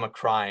 it's become a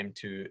crime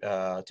to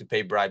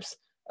pay bribes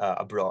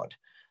abroad.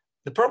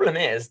 The problem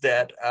is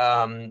that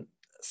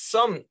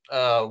some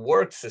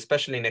works,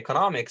 especially in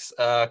economics,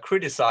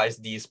 criticize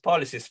these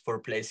policies for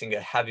placing a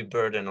heavy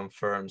burden on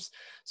firms.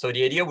 So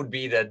the idea would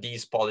be that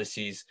these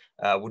policies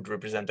would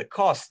represent a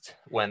cost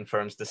when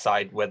firms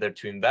decide whether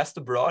to invest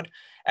abroad,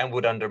 and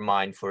would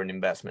undermine foreign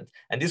investment.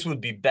 And this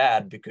would be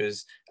bad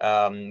because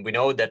we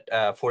know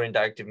that foreign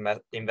direct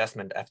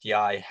investment,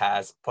 FDI,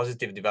 has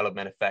positive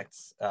development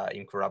effects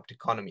in corrupt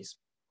economies.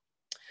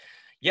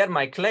 Yet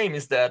my claim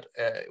is that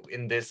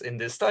in this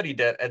study,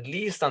 that at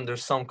least under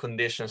some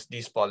conditions,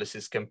 these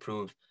policies can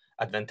prove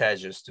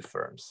advantageous to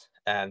firms.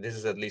 And this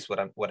is at least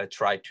what I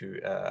try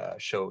to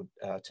show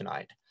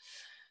tonight.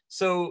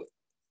 So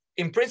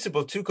in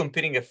principle, two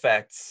competing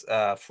effects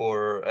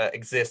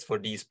exist for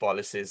these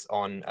policies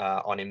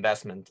on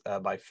investment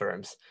by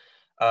firms.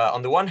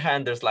 On the one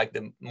hand, there's like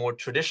the more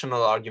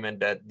traditional argument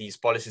that these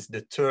policies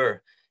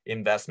deter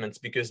investments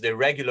because they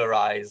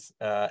regularize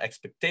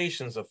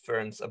expectations of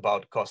firms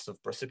about cost of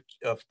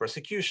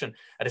prosecution.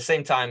 At the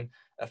same time,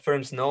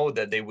 firms know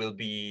that they will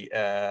be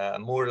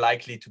more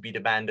likely to be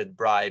demanded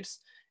bribes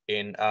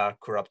in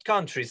corrupt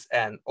countries,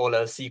 and all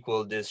else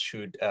equal, this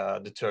should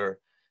deter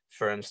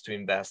firms to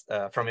invest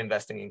from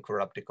investing in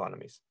corrupt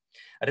economies.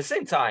 At the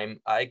same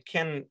time, I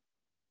can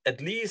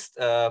at least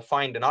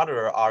find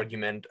another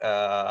argument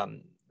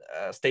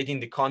stating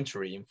the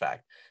contrary. In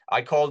fact,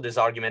 I call this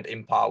argument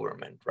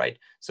empowerment, right?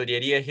 So the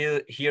idea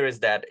here is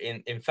that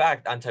in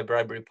fact,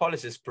 anti-bribery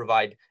policies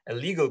provide a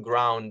legal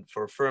ground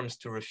for firms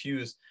to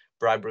refuse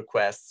bribe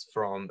requests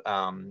from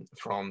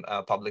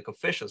public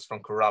officials, from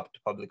corrupt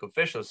public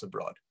officials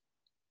abroad.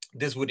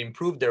 This would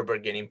improve their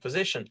bargaining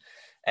position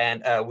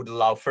and would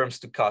allow firms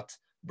to cut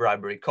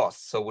bribery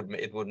costs. So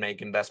it would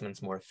make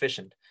investments more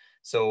efficient.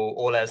 So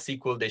all else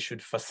equal, they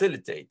should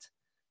facilitate.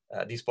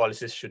 These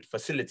policies should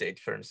facilitate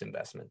firms'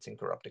 investments in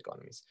corrupt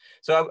economies.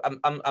 So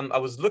I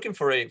was looking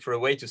for a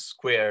way to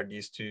square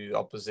these two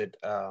opposite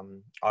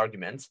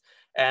arguments.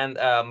 And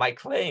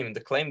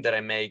the claim that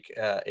I make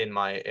in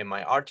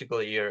my article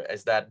here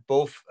is that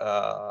both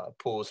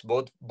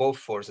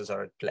forces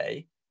are at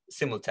play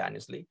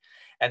simultaneously,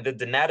 and that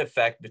the net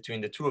effect between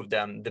the two of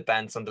them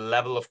depends on the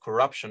level of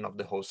corruption of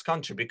the host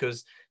country,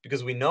 because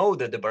we know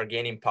that the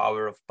bargaining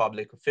power of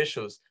public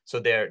officials, so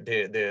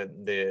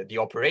the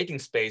operating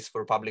space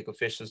for public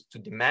officials to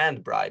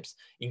demand bribes,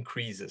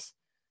 increases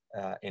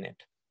in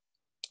it.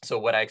 So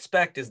what I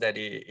expect is that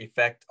the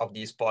effect of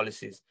these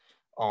policies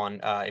on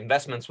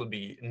investments will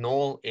be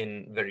null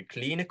in very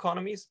clean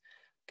economies,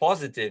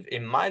 positive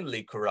in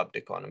mildly corrupt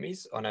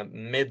economies on a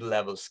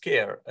mid-level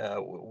scale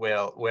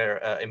where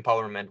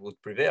empowerment would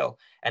prevail,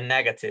 and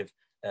negative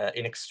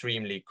in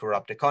extremely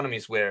corrupt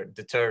economies where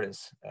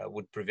deterrence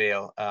would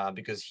prevail,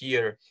 because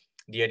here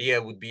the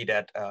idea would be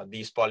that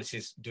these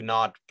policies do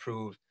not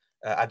prove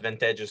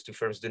advantageous to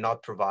firms, do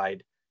not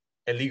provide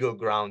a legal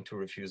ground to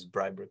refuse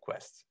bribe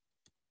requests.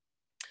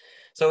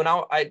 So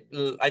now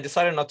I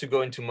decided not to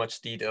go into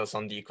much details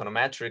on the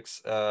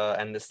econometrics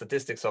and the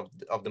statistics of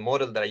the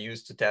model that I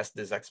used to test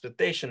this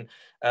expectation.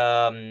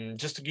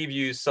 Just to give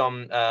you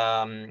some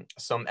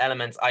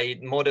elements, I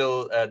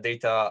model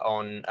data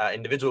on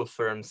individual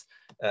firms'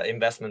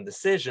 investment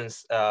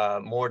decisions,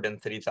 more than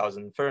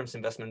 30,000 firms'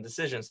 investment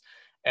decisions.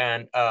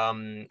 And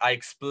I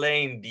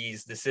explain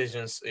these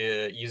decisions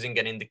using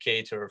an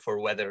indicator for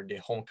whether the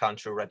home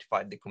country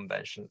ratified the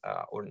convention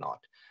or not.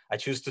 I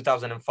choose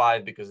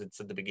 2005 because it's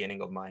at the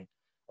beginning of my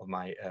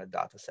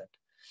data set.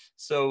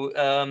 So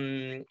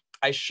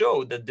I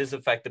show that this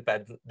effect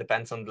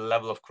depends on the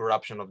level of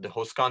corruption of the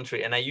host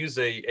country, and I use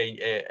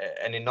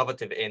an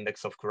innovative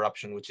index of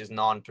corruption, which is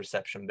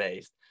non-perception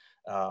based.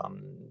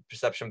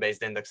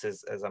 Perception-based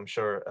indexes, as I'm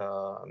sure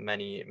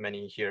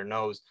many here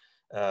knows,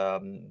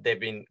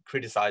 they've been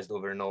criticized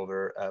over and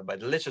over by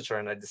the literature,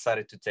 and I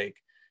decided to take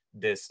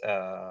this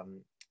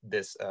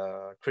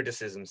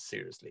criticism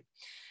seriously.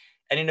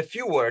 And in a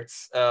few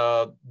words,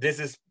 this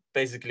is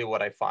basically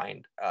what I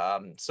find.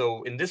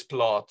 So in this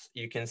plot,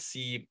 you can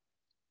see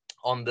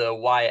on the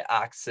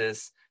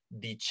y-axis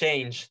the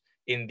change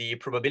in the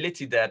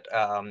probability that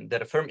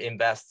that a firm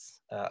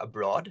invests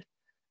abroad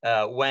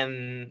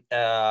when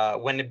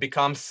it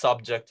becomes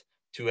subject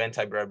to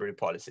anti-bribery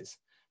policies.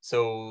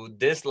 So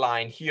this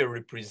line here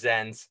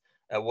represents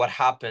what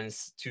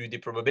happens to the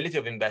probability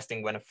of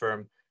investing when a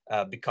firm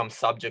becomes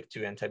subject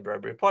to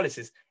anti-bribery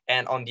policies.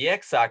 And on the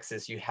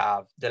x-axis, you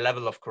have the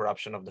level of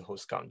corruption of the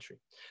host country.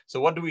 So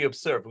what do we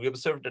observe? We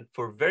observe that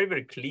for very,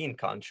 very clean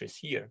countries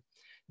here,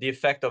 the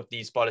effect of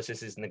these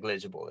policies is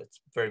negligible. It's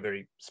very,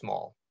 very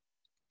small.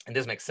 And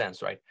this makes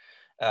sense, right?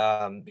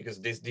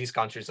 Because these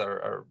countries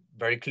are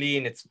very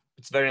clean. It's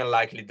very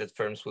unlikely that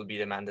firms will be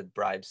demanded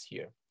bribes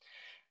here.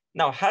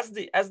 Now, as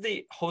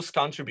the host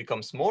country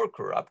becomes more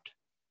corrupt,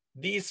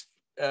 these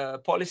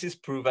policies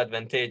prove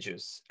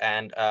advantageous,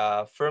 and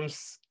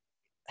firms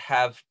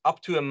have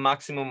up to a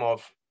maximum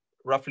of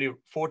roughly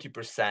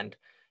 40%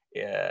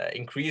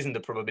 increase in the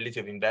probability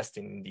of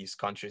investing in these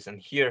countries. And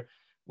here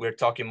we're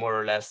talking more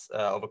or less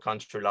of a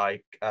country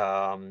like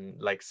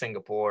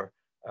Singapore,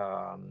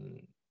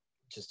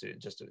 just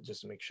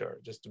to make sure,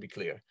 just to be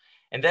clear.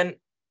 And then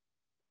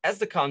as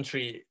the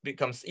country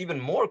becomes even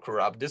more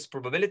corrupt, this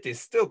probability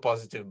is still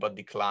positive but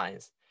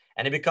declines,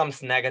 and it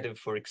becomes negative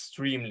for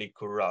extremely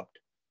corrupt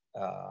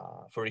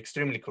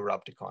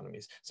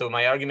economies. So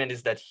my argument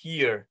is that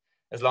here,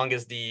 as long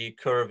as the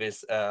curve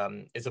is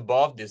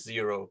above this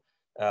zero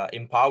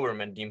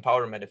empowerment, the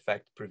empowerment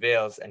effect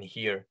prevails, and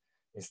here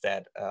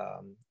instead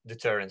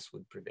deterrence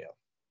would prevail.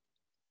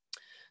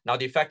 Now,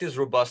 the effect is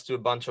robust to a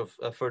bunch of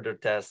further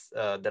tests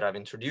that I've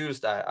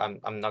introduced.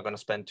 I'm not going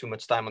to spend too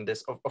much time on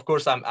this. Of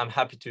course, I'm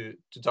happy to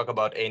talk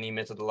about any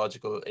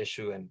methodological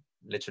issue and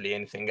literally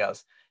anything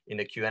else in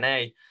the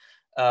Q&A.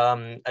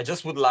 I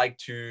just would like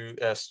to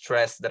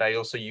stress that I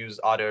also use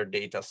other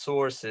data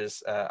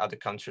sources at the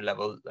country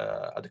level,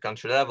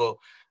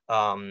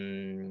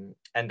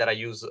 and that I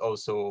use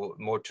also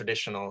more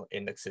traditional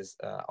indexes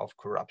of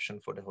corruption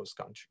for the host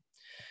country.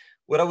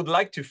 What I would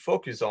like to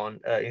focus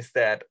on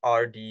instead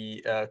are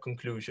the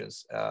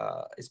conclusions,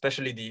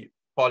 especially the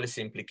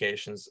policy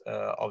implications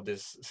of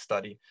this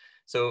study.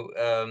 So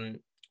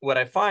what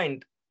I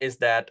find is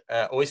that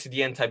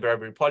OECD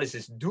anti-bribery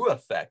policies do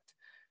affect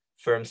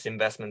firms'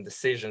 investment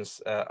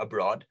decisions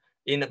abroad,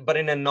 but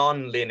in a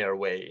non-linear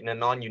way, in a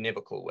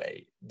non-univocal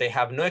way. They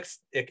have no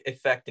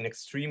effect in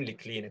extremely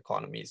clean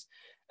economies.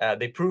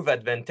 They prove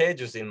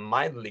advantageous in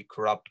mildly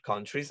corrupt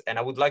countries, and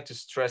I would like to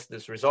stress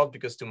this result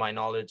because, to my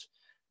knowledge,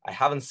 I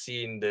haven't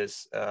seen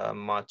this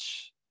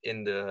much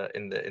in the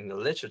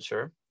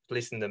literature, at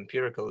least in the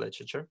empirical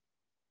literature,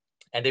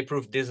 and they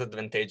prove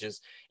disadvantageous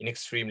in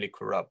extremely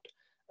corrupt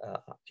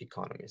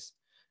economies.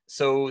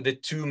 So the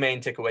two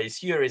main takeaways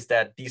here is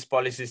that these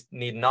policies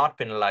need not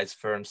penalize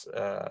firms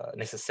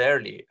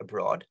necessarily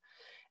abroad,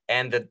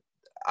 and that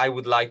I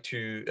would like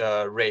to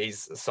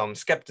raise some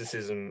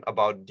skepticism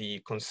about the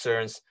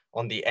concerns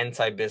on the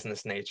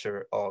anti-business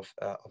nature of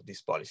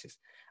these policies.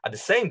 At the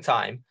same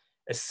time,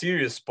 a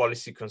serious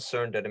policy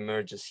concern that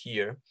emerges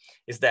here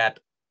is that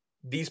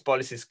these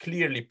policies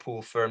clearly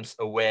pull firms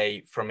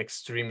away from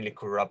extremely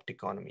corrupt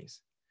economies.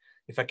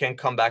 If I can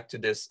come back to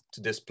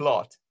this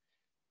plot,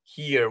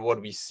 here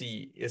what we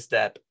see is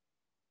that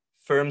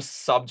firms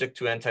subject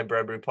to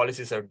anti-bribery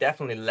policies are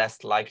definitely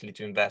less likely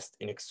to invest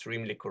in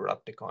extremely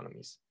corrupt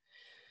economies.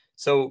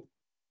 So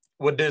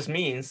what this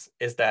means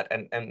is that,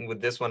 and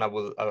with this one I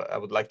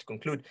would like to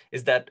conclude,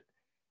 is that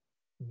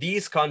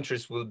these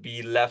countries will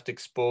be left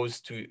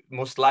exposed to,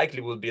 most likely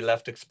will be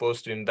left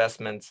exposed to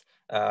investments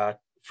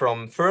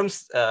from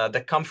firms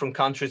that come from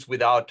countries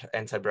without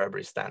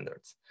anti-bribery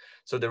standards.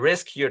 So the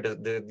risk here,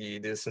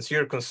 the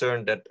sincere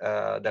concern that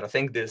I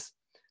think this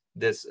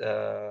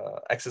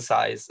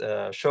exercise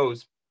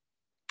shows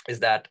is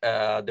that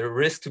the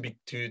risk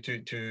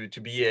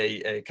to be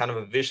a kind of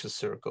a vicious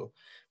circle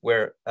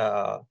where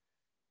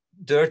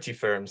dirty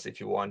firms,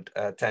 if you want,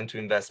 tend to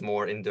invest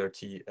more in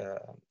dirty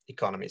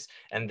economies.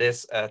 And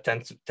this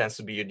tends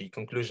to be the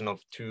conclusion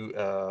of two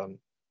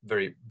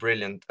very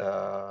brilliant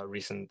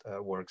recent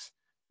works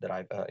that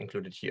I've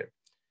included here.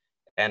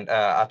 And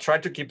I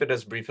tried to keep it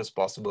as brief as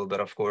possible, but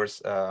of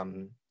course,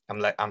 I'm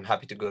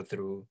happy to go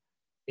through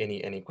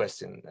any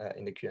question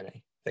in the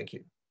Q&A. Thank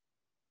you.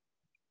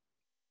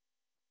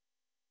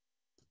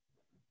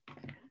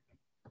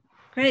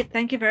 Great,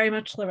 thank you very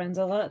much,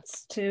 Lorenzo.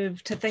 Lots to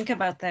think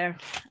about there.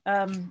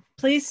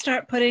 Please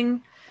start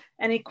putting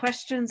any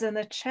questions in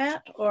the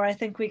chat, or I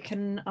think we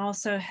can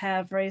also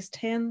have raised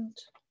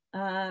hands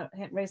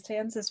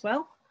as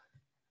well.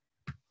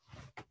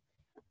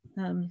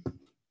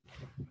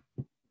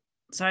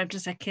 Sorry,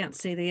 I can't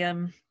see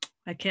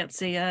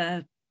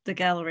the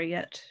gallery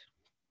yet.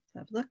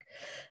 Let's have a look.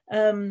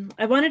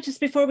 I wanted,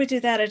 just before we do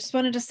that, I just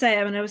wanted to say,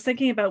 I mean, I was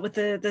thinking about with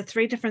the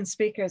three different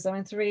speakers, I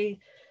mean, three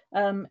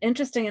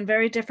interesting and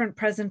very different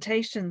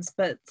presentations,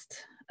 but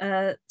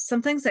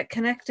some things that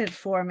connected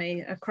for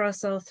me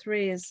across all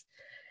three is,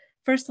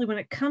 firstly, when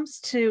it comes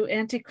to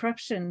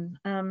anti-corruption,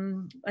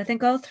 I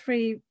think all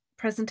three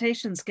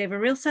presentations gave a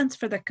real sense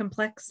for the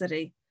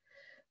complexity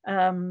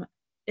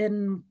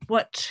in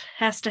what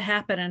has to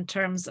happen in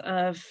terms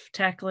of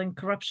tackling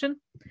corruption,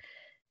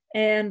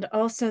 and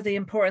also the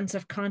importance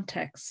of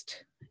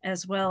context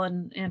as well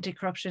in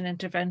anti-corruption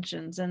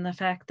interventions, and the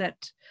fact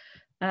that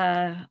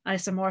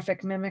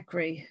isomorphic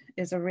mimicry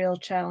is a real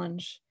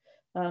challenge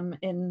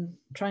in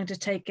trying to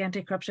take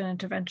anti-corruption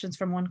interventions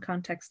from one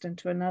context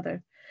into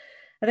another.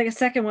 I think a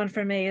second one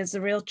for me is the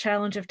real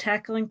challenge of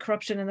tackling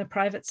corruption in the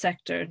private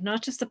sector,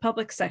 not just the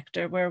public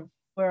sector where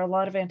a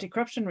lot of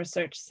anti-corruption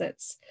research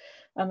sits,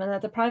 and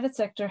that the private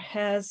sector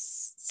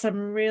has some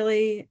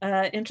really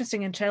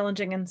interesting and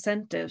challenging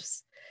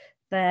incentives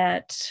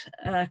that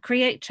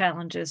create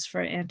challenges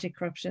for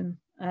anti-corruption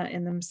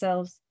in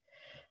themselves.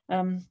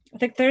 I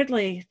think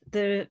thirdly,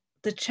 the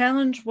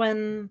challenge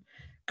when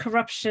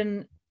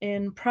corruption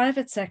in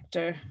private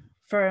sector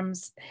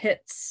firms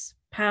hits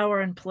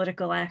power and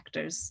political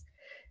actors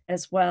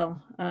as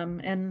well.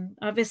 And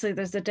obviously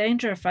there's the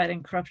danger of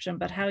fighting corruption,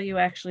 but how you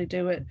actually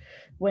do it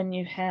when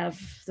you have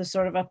the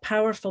sort of a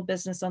powerful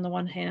business on the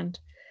one hand,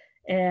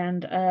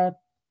 and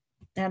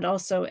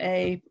also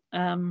a,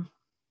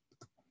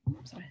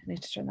 sorry, I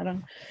need to turn that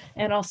on,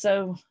 and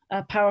also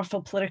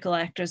powerful political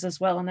actors as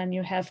well. And then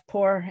you have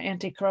poor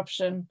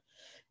anti-corruption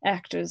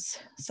actors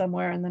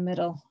somewhere in the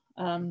middle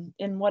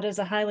in what is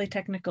a highly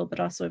technical, but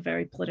also a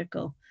very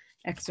political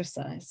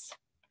exercise.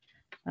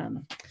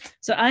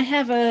 So I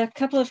have a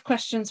couple of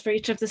questions for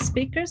each of the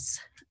speakers,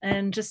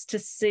 and just to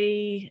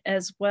see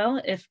as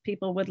well if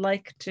people would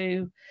like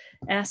to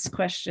ask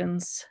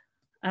questions.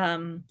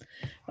 I'm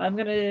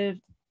going to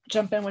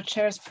jump in with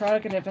chair's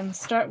prerogative and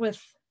start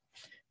with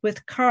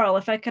Carl.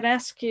 If I could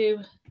ask you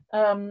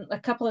a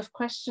couple of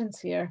questions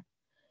here.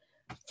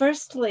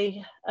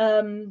 Firstly,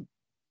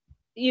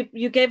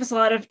 you gave us a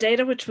lot of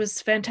data, which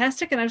was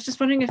fantastic, and I was just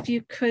wondering if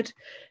you could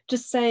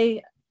just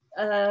say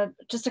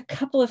just a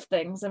couple of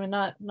things. I mean,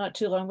 not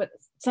too long, but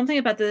something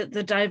about the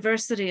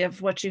diversity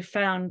of what you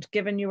found,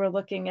 given you were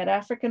looking at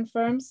African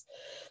firms.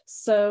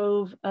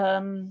 So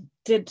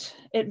did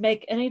it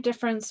make any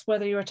difference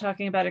whether you were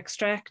talking about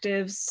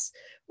extractives,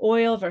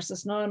 oil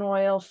versus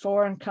non-oil,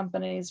 foreign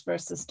companies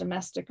versus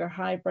domestic or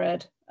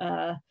hybrid,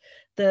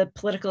 the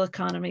political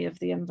economy of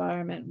the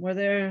environment? Were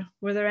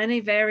there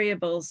any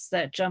variables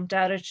that jumped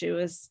out at you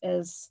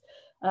as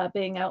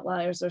being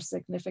outliers or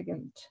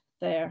significant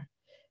there?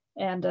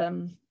 And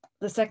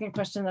the second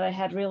question that I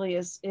had really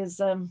is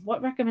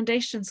what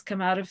recommendations come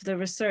out of the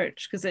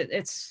research? Because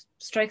it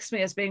strikes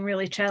me as being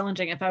really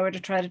challenging if I were to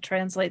try to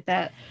translate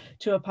that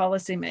to a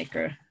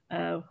policymaker.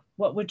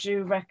 What would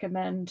you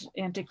recommend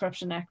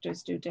anti-corruption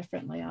actors do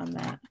differently on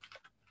that?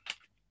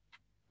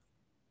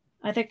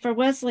 I think for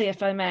Wesley,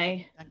 if I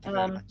may,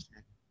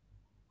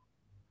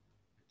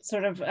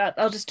 sort of,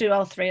 I'll just do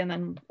all three and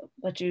then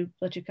let you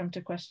come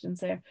to questions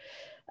there.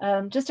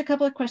 Just a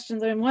couple of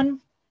questions. I mean,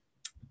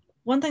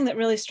 one thing that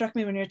really struck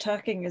me when you're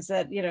talking is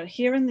that, you know,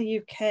 here in the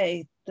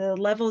UK, the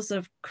levels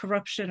of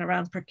corruption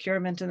around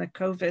procurement in the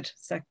COVID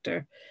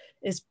sector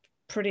is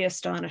pretty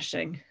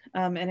astonishing,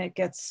 and it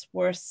gets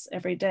worse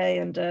every day.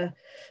 And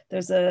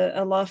there's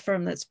a law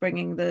firm that's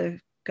bringing the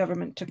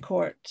government to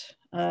court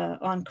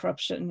on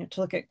corruption,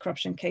 to look at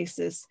corruption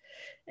cases.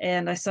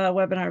 And I saw a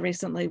webinar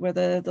recently where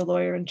the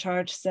lawyer in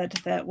charge said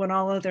that when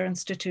all other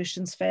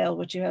institutions fail,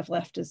 what you have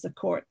left is the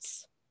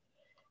courts.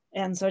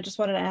 And so I just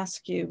wanted to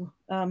ask you,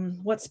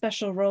 what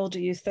special role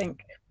do you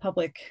think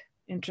public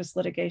interest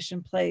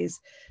litigation plays,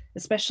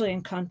 especially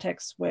in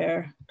contexts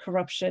where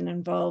corruption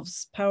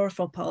involves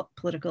powerful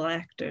political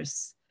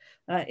actors?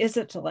 Is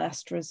it a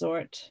last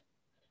resort?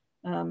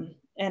 And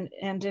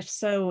if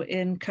so,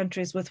 in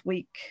countries with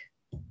weak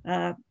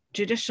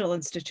judicial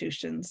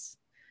institutions,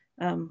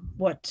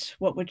 what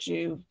would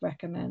you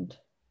recommend?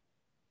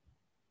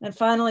 And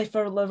finally,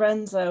 for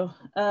Lorenzo,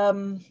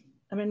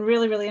 I mean,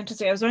 really, really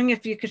interesting. I was wondering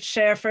if you could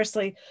share,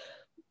 firstly,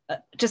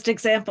 just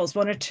examples,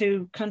 one or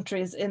two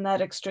countries in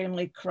that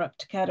extremely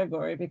corrupt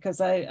category,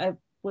 because I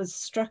was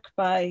struck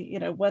by, you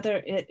know, whether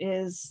it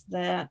is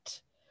that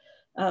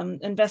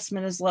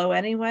investment is low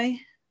anyway,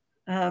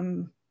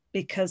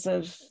 because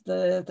of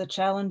the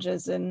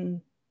challenges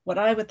in what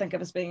I would think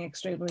of as being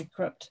extremely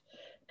corrupt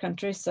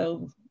countries,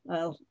 so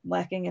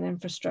lacking in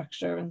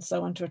infrastructure and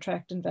so on to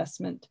attract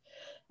investment.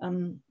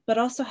 But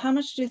also, how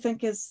much do you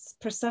think is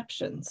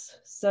perceptions?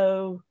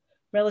 So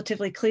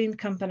relatively clean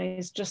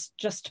companies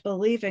just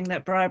believing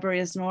that bribery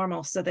is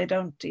normal, so they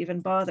don't even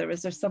bother.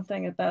 Is there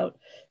something about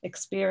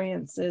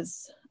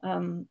experiences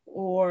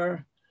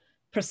or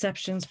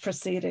perceptions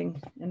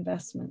preceding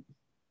investment?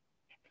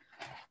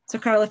 So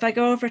Carl, if I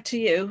go over to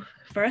you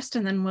first,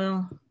 and then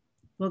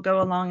we'll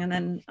go along and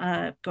then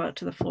go out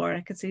to the floor.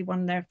 I can see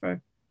one there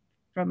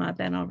from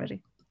Ben already.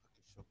 Okay,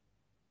 sure.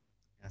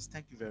 Yes,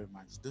 thank you very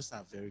much. Those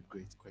are very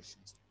great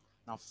questions.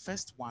 Now,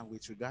 first one,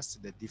 with regards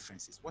to the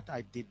differences, what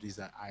I did is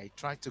that I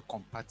tried to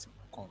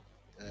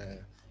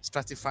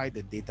stratify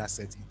the data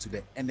set into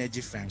the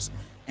energy firms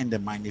and the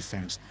mining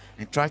firms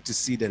and try to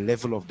see the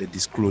level of the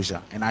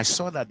disclosure. And I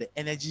saw that the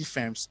energy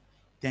firms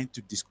tend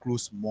to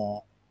disclose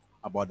more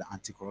about the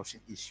anti-corruption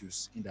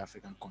issues in the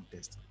African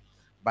context.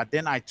 But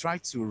then I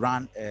tried to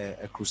run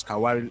a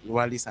Kawelo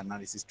Lawyers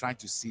analysis, trying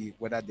to see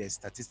whether there's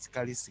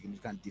statistically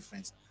significant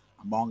difference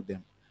among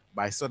them.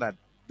 But I saw that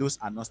those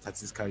are not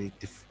statistically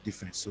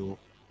different, so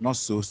not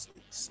so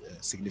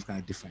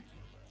significantly different.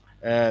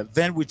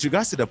 Then with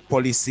regards to the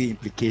policy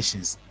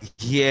implications,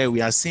 here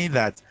we are seeing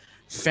that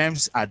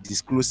firms are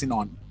disclosing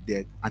on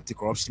the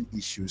anti-corruption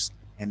issues,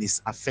 and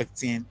it's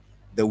affecting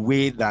the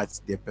way that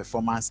their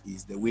performance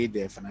is, the way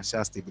their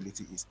financial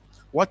stability is.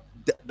 What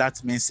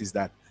that means is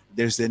that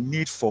there's a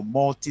need for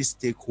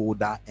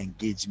multi-stakeholder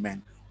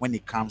engagement when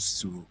it comes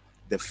to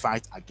the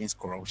fight against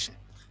corruption,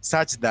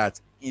 such that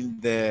in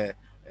the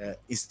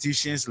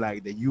institutions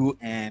like the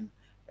UN,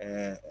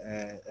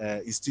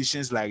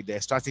 institutions like the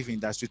Extractive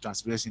Industry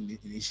Transformation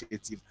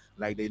Initiative,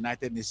 like the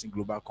United Nations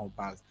Global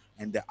Compact,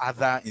 and the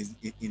other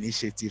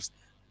initiatives,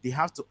 they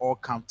have to all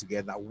come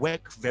together,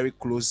 work very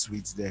close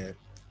with the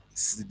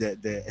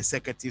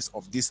executives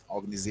of these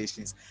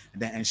organizations,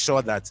 and then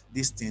ensure that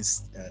these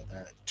things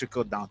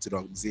trickle down to the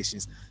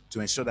organizations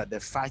to ensure that the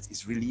fight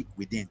is really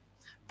within.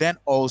 Then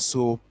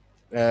also,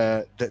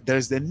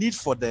 there's the need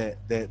for the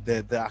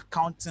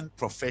accounting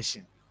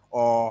profession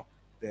or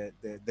the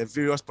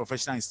various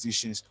professional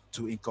institutions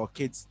to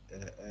inculcate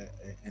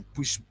and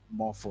push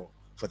more for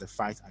the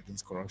fight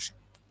against corruption.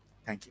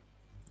 Thank you.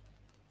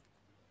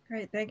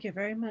 Great, thank you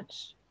very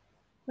much.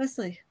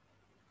 Wesley.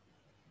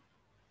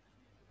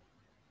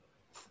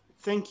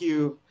 Thank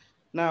you.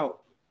 Now,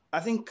 I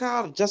think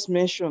Carl just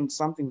mentioned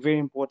something very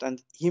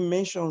important. He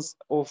mentions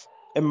of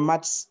a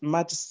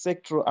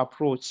multi-sectoral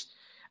approach.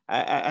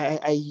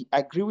 I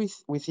agree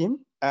with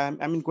him. I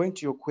mean, going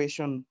to your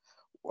question,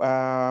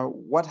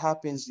 what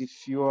happens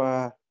if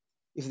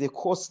the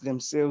courts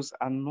themselves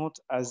are not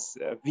as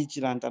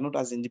vigilant, are not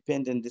as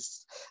independent,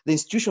 the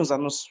institutions are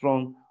not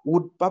strong?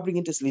 Would public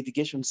interest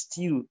litigation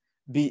still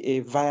be a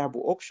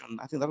viable option?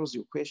 I think that was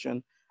your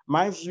question.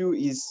 My view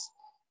is,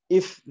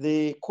 if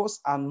the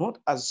courts are not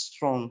as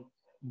strong,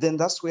 then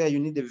that's where you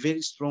need a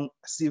very strong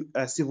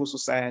civil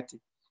society.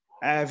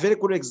 A very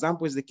good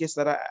example is the case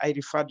that I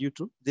referred you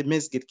to, the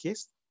Mesgate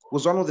case. It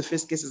was one of the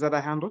first cases that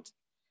I handled.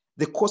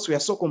 The courts were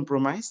so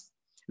compromised.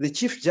 The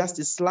Chief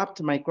Justice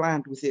slapped my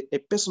client with a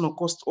personal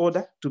cost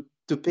order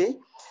to pay.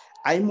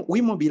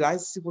 We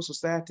mobilized civil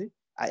society.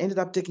 I ended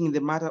up taking the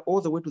matter all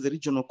the way to the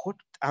regional court,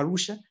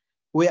 Arusha,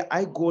 where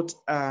I got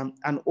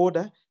an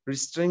order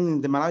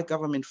restraining the Malawi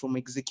government from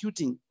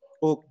executing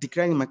or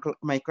declaring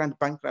my client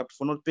bankrupt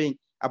for not paying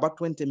about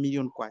 20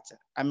 million kwacha.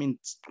 I mean,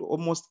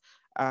 almost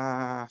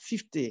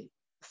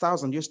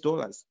 50,000 US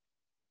dollars.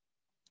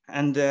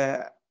 And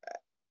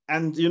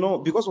you know,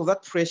 because of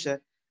that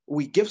pressure,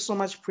 we gave so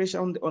much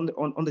pressure on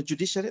the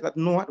judiciary that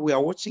no one, we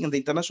are watching, and the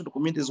international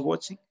community is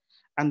watching,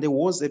 and there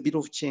was a bit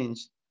of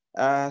change.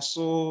 But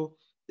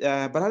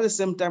at the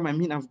same time, I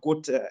mean, I've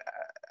got an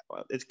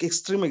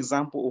extreme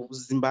example of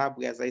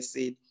Zimbabwe, as I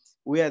said,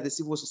 where the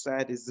civil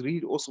society is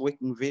really also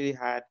working very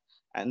hard,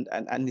 and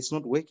it's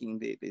not working.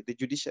 The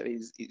judiciary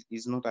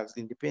is not as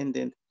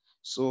independent.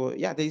 So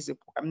yeah, there is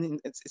I mean,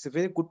 it's a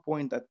very good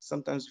point that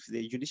sometimes if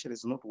the judiciary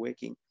is not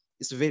working,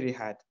 it's very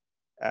hard.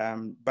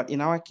 But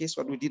in our case,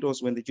 what we did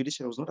was, when the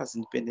judiciary was not as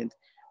independent,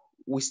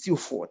 we still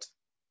fought.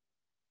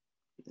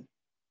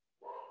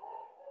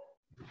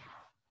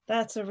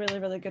 That's a really,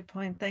 really good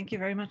point. Thank you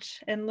very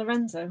much. And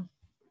Lorenzo.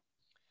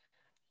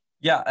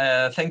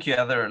 Yeah, thank you,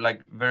 Heather.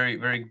 Like very,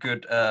 very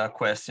good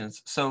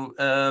questions. So,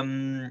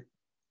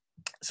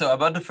 so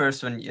about the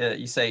first one,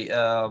 you say,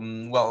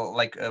 well,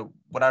 like,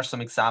 what are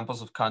some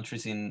examples of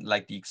countries in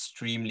like the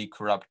extremely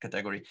corrupt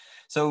category?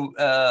 So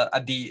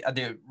at the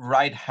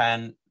right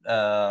hand,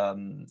 at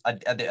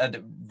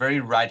the very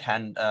right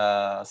hand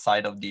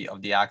side of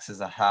the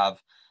axis, I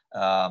have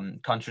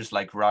countries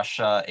like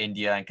Russia,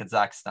 India, and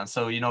Kazakhstan.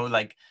 So, you know,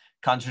 like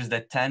countries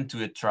that tend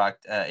to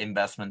attract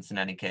investments in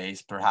any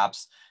case.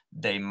 Perhaps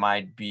they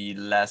might be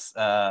less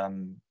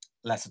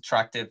less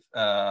attractive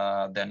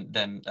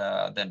than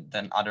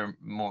other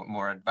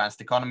more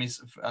advanced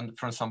economies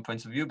from some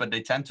points of view, but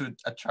they tend to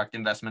attract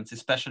investments,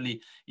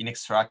 especially in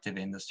extractive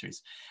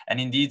industries. And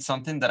indeed,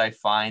 something that I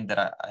find that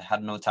I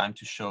had no time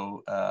to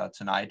show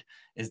tonight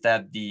is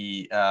that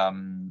the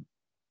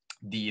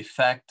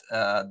effect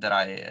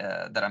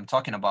that I'm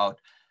talking about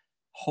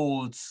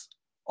holds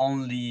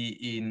only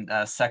in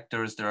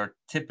sectors that are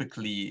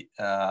typically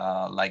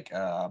like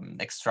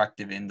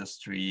extractive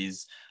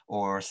industries,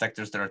 or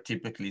sectors that are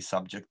typically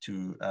subject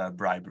to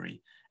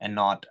bribery, and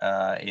not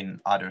in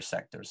other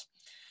sectors.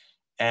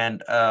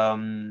 And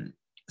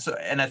so,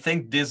 and I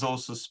think this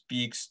also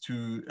speaks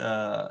to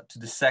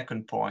the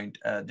second point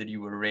that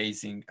you were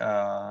raising.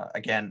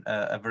 Again,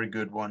 a very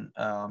good one.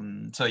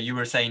 So you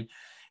were saying,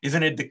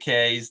 isn't it the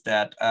case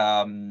that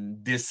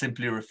this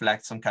simply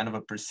reflects some kind of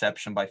a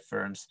perception by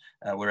firms,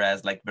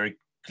 whereas like very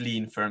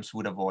clean firms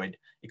would avoid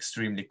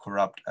extremely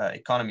corrupt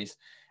economies?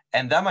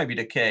 And that might be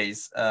the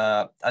case.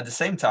 At the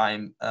same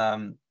time,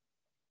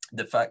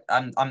 the fact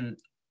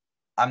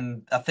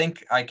I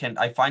think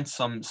I find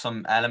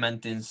some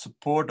element in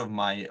support of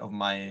my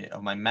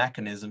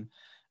mechanism,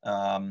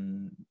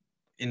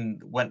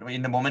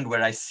 in the moment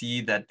where I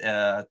see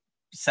that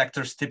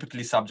sectors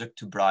typically subject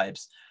to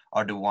bribes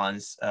are the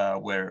ones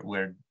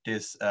where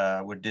this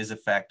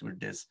effect, where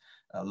this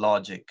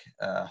logic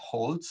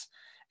holds,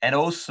 and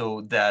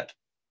also that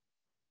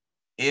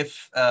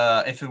if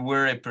it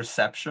were a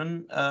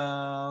perception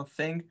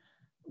thing,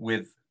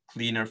 with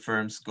cleaner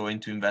firms going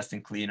to invest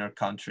in cleaner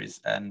countries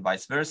and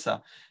vice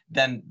versa,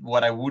 then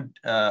what I would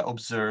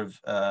observe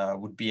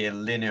would be a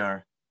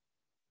linear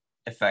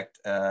effect,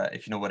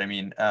 if you know what I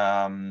mean,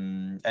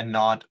 and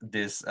not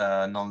this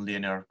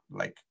non-linear,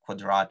 like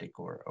quadratic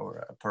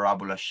or a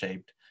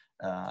parabola-shaped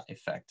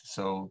effect.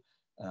 So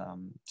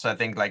I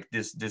think like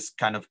this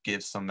kind of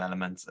gives some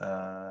elements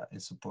in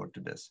support to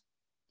this.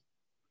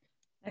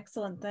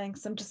 Excellent,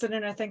 thanks. I'm just sitting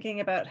there thinking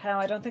about how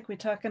I don't think we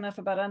talk enough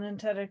about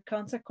unintended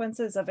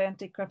consequences of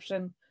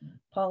anti-corruption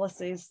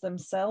policies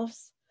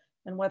themselves,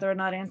 and whether or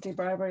not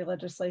anti-bribery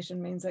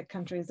legislation means that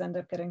countries end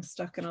up getting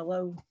stuck in a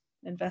low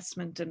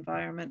investment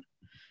environment.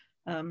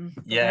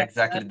 Yeah,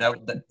 exactly.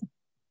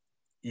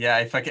 Yeah,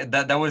 if I can,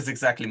 that was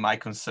exactly my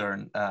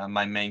concern,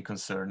 my main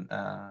concern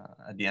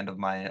at the end of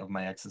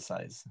my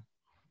exercise.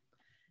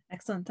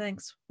 Excellent,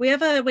 thanks. We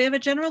have a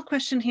general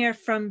question here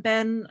from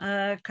Ben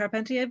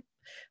Carpentier,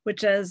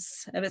 which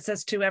is, it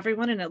says to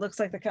everyone, and it looks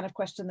like the kind of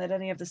question that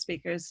any of the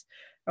speakers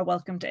are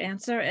welcome to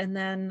answer. And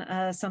then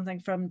something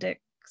from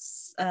Dick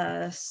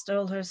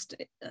Stolhurst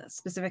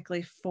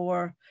specifically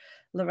for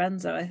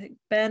Lorenzo. I think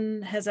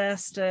Ben has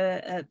asked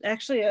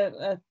actually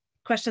a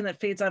question that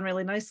feeds on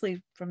really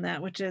nicely from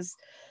that, which is,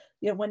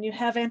 you know, when you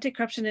have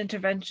anti-corruption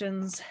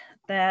interventions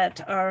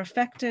that are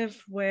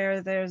effective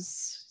where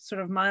there's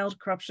sort of mild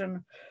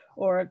corruption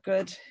or a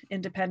good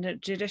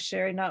independent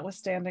judiciary,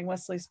 notwithstanding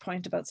Wesley's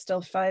point about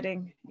still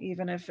fighting,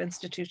 even if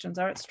institutions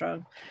aren't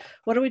strong,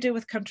 what do we do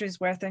with countries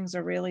where things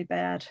are really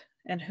bad,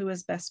 and who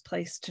is best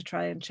placed to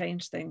try and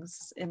change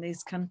things in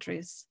these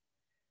countries?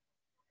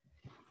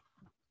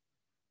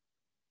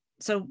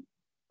 So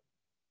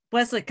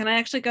Wesley, can I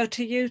actually go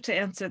to you to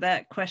answer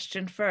that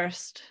question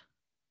first?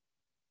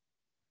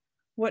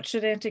 What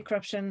should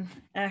anti-corruption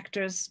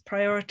actors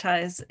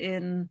prioritize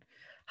in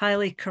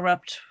highly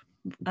corrupt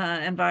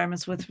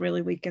environments with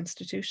really weak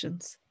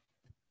institutions?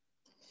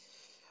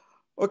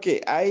 Okay,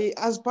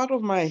 as part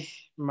of my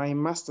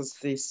master's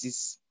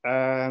thesis,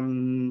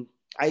 I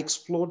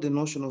explored the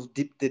notion of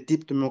the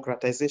deep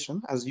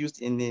democratization as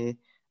used in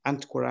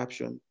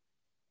anti-corruption.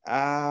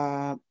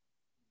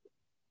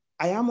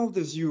 I am of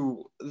the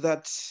view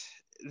that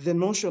the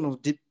notion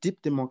of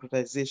deep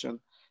democratization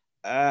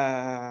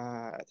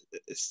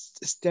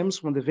stems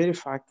from the very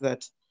fact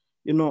that,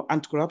 you know,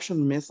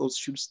 anti-corruption methods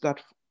should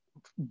start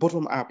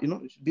bottom up, you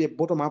know, it should be a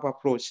bottom up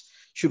approach,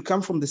 should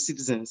come from the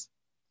citizens.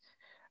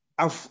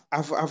 I've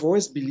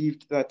always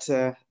believed that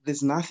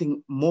there's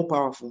nothing more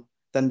powerful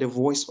than the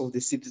voice of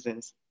the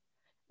citizens.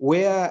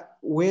 Where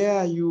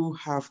you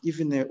have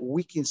even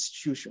weak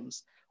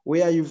institutions,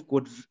 where you've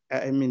got,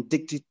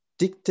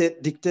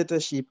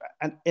 dictatorship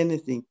and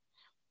anything,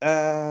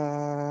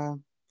 I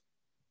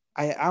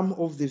am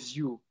of the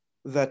view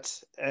that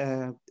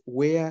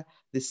where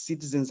the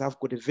citizens have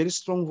got a very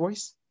strong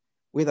voice,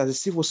 whether the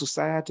civil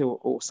society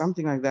or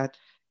something like that,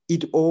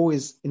 it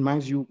always, in my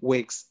view,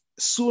 works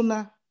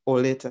sooner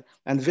or later.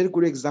 And very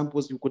good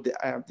examples, you could,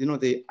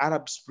 the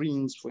Arab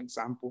Springs, for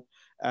example,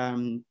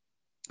 and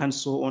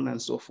so on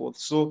and so forth.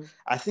 So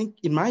I think,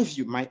 in my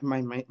view, my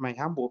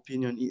humble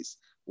opinion is,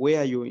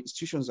 where your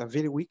institutions are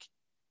very weak,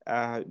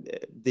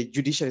 the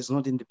judiciary is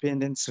not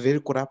independent, it's very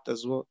corrupt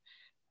as well.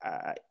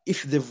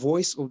 If the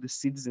voice of the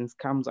citizens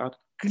comes out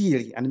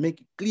clearly and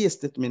make a clear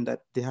statement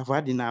that they have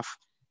had enough,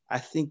 I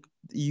think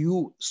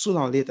you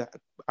sooner or later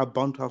are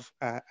bound to have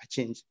a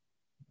change.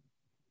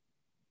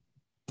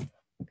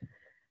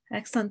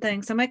 Excellent,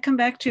 thanks. I might come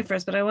back to you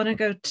first, but I want to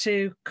go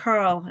to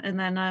Carl, and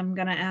then I'm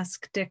going to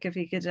ask Dick if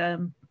he could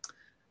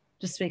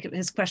just speak of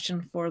his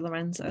question for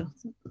Lorenzo.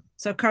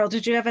 So Carl,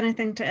 did you have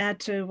anything to add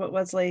to what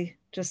Wesley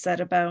just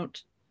said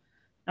about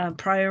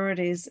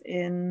priorities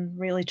in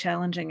really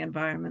challenging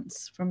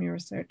environments from your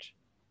research?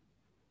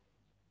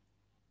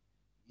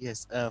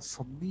 Yes,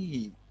 for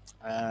me,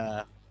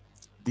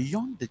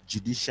 beyond the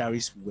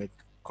judiciary's work,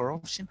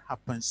 corruption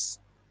happens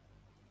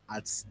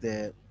at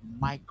the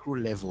micro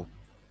level,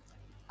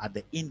 at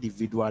the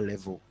individual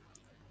level.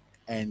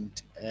 And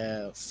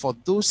for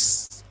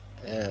those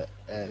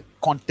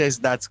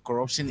contexts that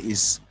corruption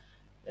is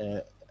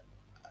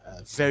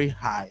very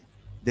high,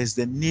 there's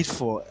the need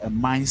for a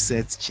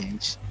mindset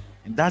change.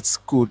 And that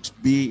could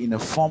be in a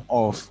form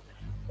of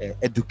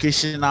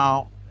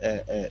educational,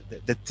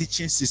 the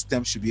teaching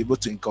system should be able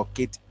to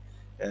inculcate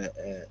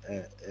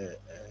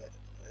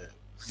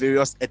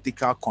various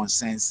ethical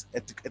concerns,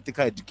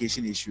 ethical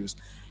education issues.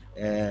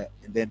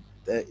 Then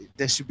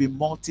there should be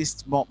multi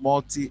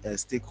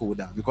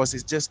stakeholder, because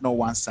it's just not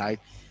one side.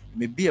 It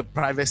may be a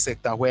private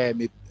sector, where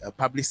a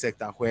public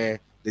sector, where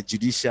the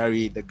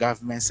judiciary, the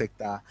government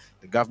sector,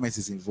 the government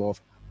is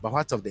involved. But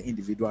what of the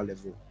individual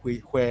level,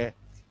 where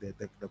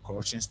the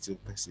corruption still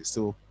persists?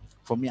 So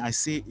for me, I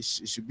say it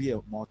should be a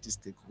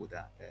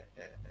multi-stakeholder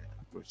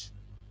approach.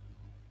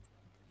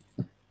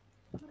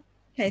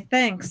 Okay,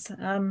 thanks.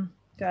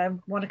 I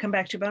want to come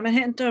back to you, but I'm going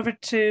to hand it over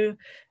to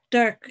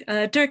Dirk.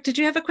 Dirk, did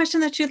you have a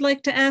question that you'd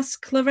like to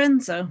ask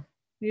Lorenzo?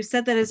 You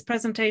said that his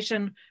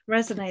presentation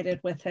resonated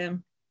with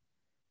him.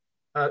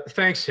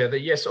 Thanks, Heather.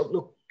 Yes,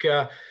 look,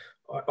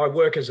 I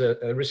work as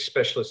a risk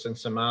specialist in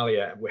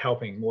Somalia. We're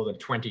helping more than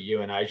 20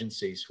 UN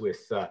agencies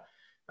with a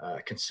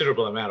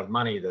considerable amount of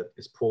money that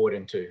is poured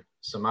into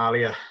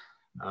Somalia.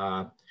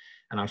 And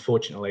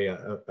unfortunately,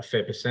 a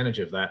fair percentage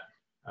of that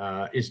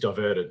is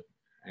diverted.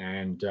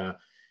 And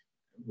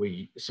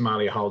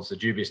Somalia holds the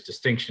dubious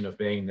distinction of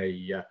being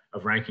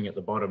of ranking at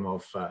the bottom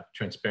of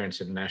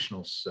Transparency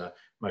International's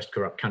most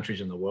corrupt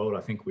countries in the world.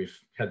 I think we've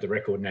had the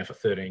record now for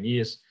 13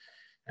 years.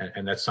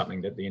 And that's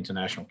something that the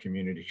international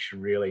community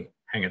should really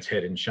hang its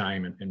head in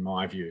shame, in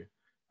my view,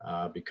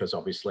 because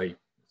obviously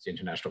it's the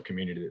international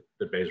community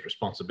that bears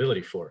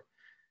responsibility for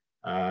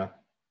it.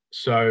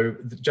 So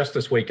just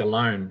this week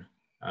alone,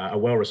 a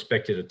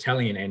well-respected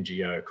Italian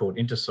NGO called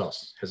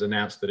Intersos has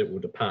announced that it will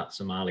depart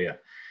Somalia.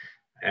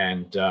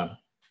 And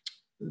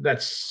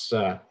that's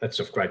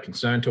of great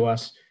concern to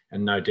us.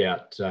 And no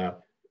doubt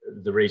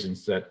the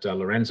reasons that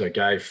Lorenzo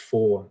gave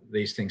for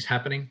these things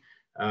happening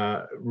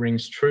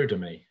rings true to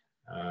me.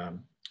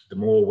 The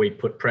more we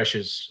put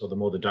pressures, or the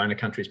more the donor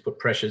countries put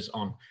pressures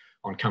on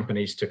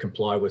companies to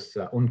comply with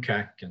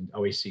UNCAC and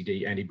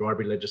OECD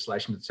anti-bribery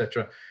legislation,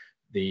 etc.,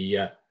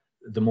 the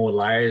more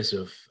layers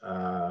of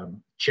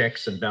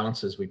checks and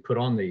balances we put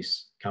on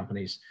these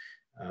companies,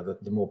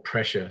 the more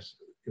pressure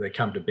they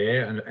come to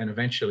bear, and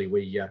eventually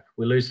we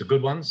lose the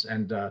good ones.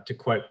 And to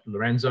quote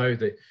Lorenzo,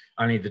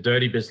 only the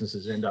dirty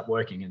businesses end up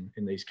working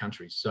in these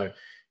countries. So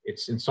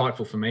it's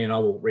insightful for me, and I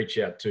will reach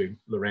out to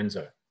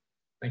Lorenzo.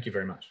 Thank you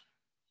very much.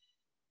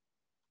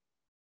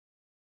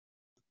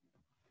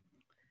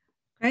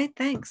 Great,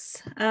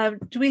 thanks.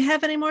 Do we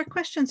have any more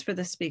questions for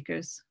the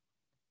speakers?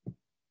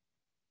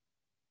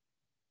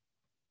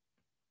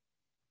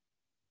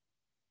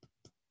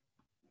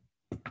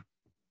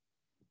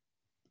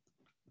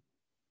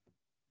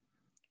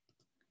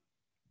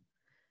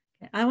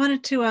 I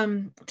wanted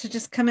to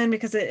just come in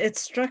because it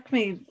struck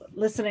me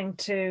listening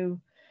to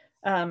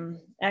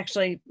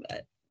actually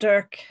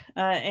Dirk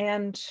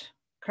and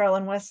Carl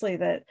and Wesley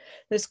that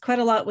there's quite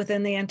a lot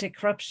within the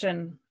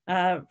anti-corruption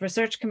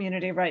research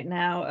community right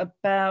now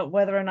about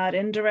whether or not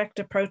indirect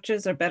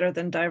approaches are better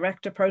than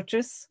direct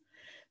approaches.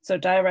 So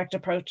direct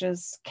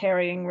approaches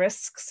carrying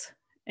risks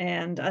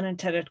and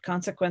unintended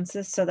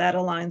consequences. So that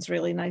aligns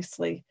really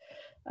nicely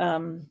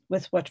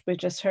with what we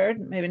just heard.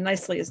 Maybe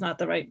nicely is not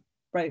the right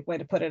way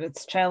to put it.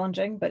 It's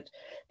challenging, but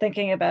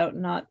thinking about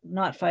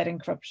not fighting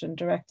corruption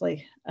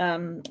directly.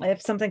 I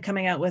have something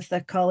coming out with a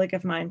colleague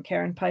of mine,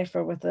 Karen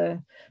Pfeiffer, with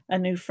a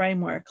new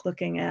framework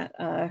looking at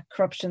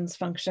corruption's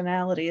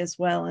functionality as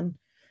well, and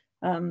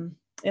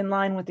in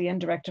line with the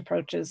indirect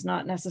approaches,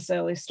 not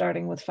necessarily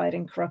starting with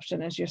fighting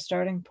corruption as your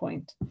starting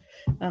point.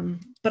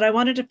 But I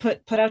wanted to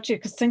put out to you,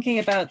 because thinking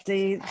about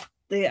the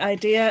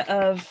idea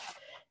of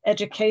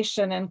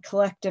education and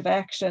collective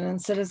action and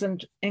citizen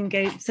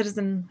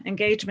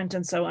engagement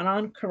and so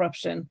on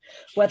corruption,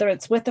 whether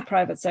it's with the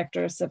private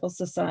sector or civil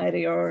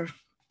society or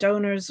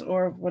donors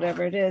or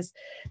whatever it is,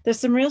 there's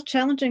some real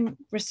challenging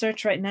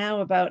research right now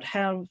about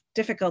how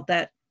difficult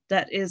that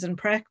is in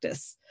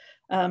practice.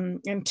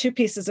 And two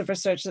pieces of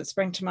research that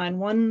spring to mind.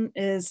 One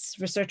is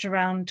research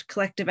around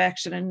collective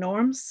action and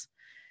norms,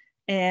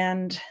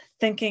 and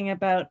thinking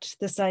about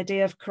this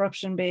idea of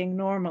corruption being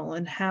normal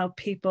and how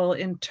people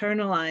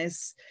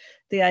internalize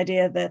the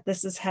idea that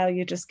this is how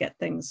you just get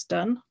things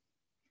done.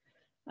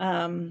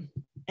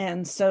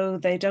 And so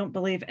they don't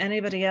believe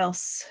anybody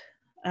else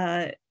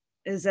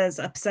is as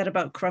upset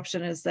about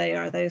corruption as they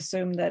are. They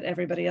assume that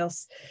everybody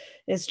else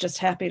is just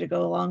happy to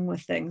go along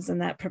with things,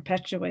 and that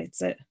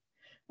perpetuates it.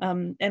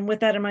 And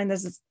with that in mind,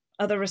 there's this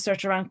other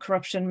research around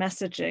corruption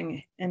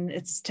messaging, and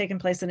it's taken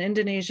place in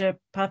Indonesia,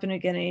 Papua New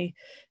Guinea,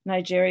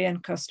 Nigeria,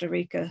 and Costa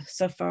Rica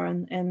so far.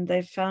 And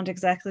they've found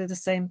exactly the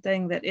same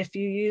thing, that if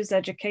you use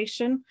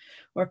education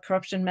or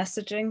corruption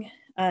messaging,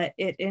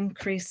 it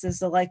increases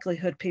the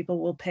likelihood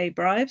people will pay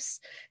bribes,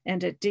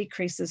 and it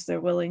decreases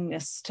their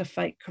willingness to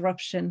fight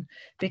corruption,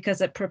 because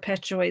it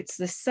perpetuates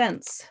the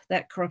sense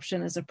that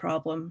corruption is a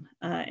problem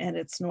and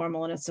it's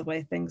normal and it's the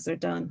way things are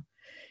done.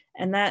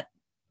 And that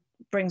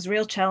brings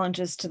real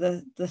challenges to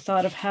the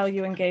thought of how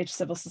you engage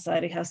civil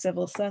society, how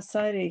civil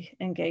society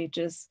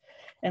engages,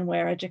 and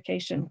where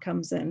education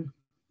comes in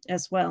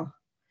as well.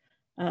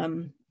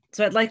 So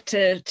I'd like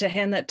to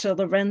hand that to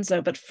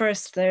Lorenzo, but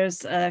first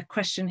there's a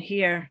question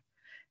here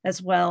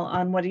as well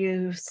on what do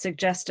you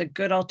suggest a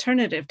good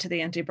alternative to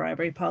the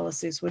anti-bribery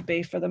policies would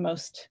be for the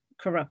most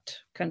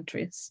corrupt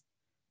countries?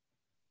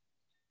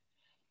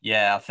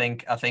 Yeah, I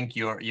think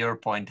your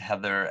point,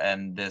 Heather,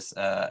 and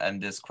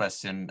this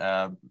question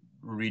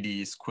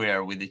really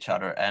square with each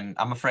other, and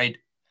I'm afraid,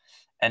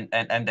 and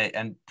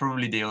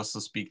probably they also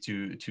speak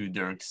to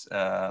Dirk's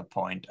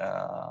point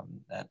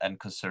and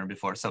concern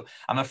before. So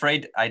I'm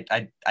afraid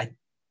I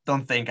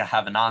don't think I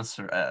have an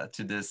answer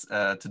to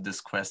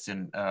this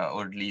question,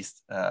 or at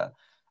least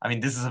I mean,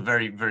 this is a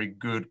very, very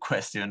good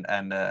question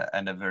and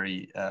a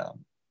very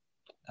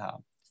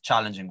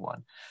challenging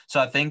one. So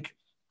I think,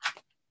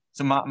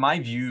 so my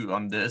view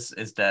on this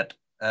is that,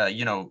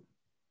 you know,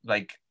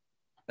 like,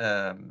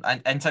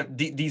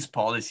 these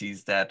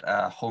policies that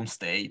home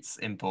states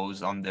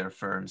impose on their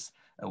firms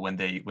when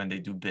they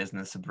do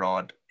business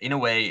abroad, in a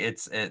way,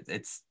 it's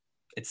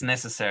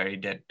necessary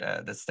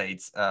that the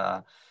states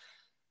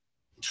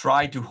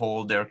try to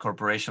hold their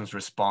corporations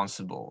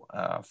responsible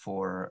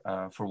for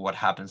what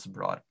happens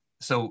abroad.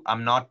 So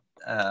I'm not,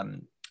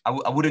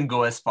 I wouldn't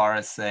go as far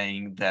as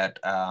saying that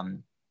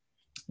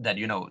that,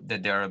 you know,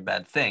 that they're a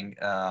bad thing.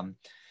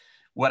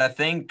 What I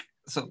think,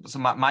 so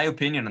my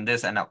opinion on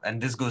this,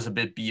 and this goes a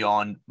bit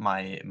beyond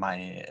the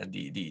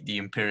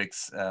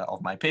empirics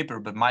of my paper,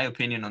 but my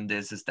opinion on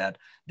this is that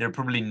they're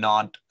probably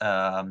not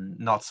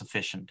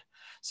sufficient.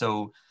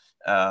 So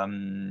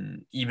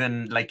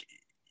even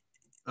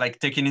like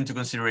taking into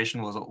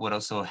consideration what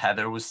also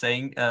Heather was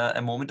saying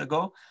a moment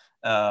ago,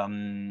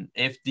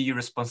 if the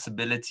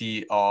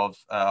responsibility of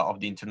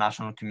the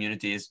international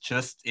community is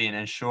just in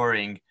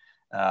ensuring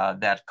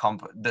that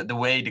the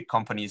way the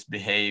companies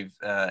behave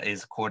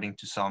is according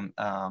to some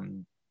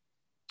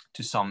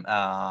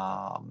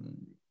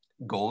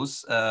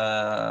goals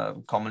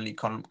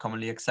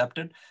commonly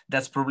accepted,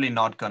 that's probably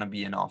not going to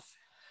be enough.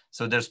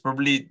 So there's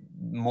probably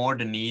more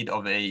the need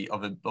of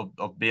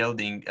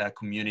building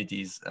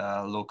communities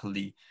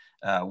locally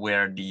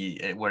where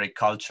a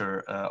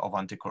culture of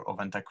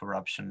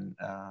anti-corruption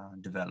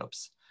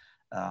develops.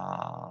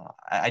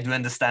 I do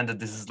understand that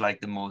this is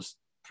like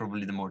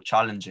probably the more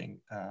challenging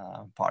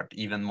part,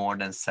 even more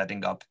than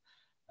setting up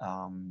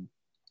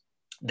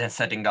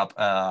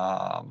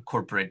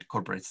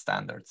corporate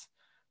standards.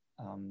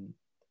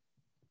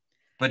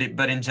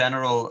 But in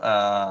general,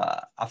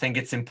 I think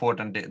it's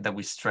important that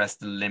we stress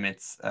the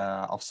limits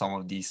of some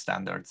of these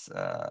standards,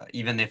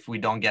 even if we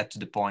don't get to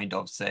the point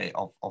of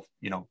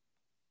you know,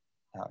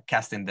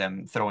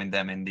 throwing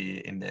them in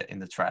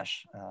the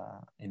trash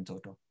in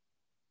total.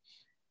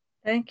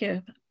 Thank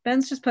you.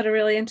 Ben's just put a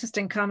really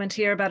interesting comment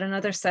here about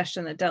another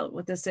session that dealt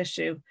with this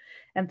issue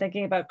and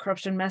thinking about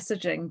corruption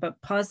messaging, but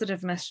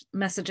positive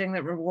messaging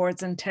that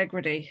rewards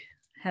integrity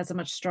has a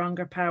much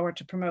stronger power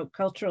to promote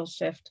cultural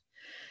shift.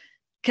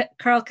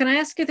 Carl, can I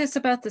ask you this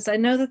about this? I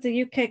know that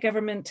the UK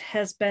government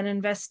has been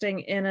investing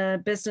in a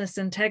business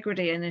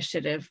integrity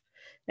initiative,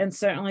 and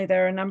certainly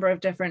there are a number of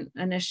different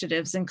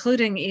initiatives,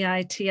 including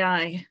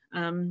EITI,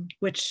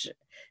 which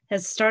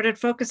has started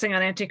focusing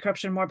on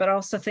anti-corruption more, but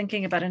also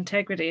thinking about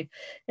integrity.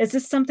 Is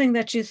this something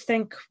that you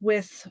think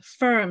with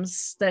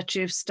firms that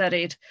you've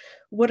studied,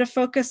 would a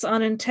focus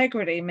on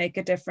integrity make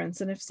a difference?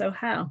 And if so,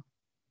 how?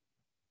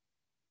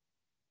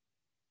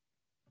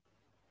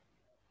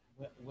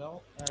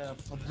 Well,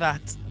 for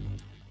that,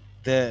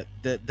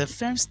 the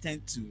firms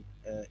tend to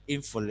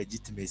aim for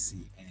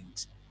legitimacy,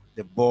 and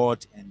the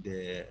board and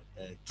the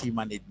key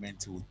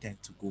management will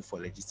tend to go for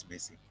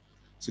legitimacy.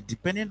 So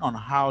depending on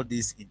how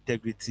these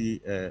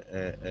integrity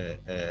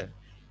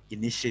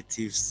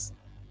initiatives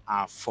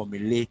are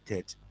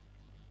formulated,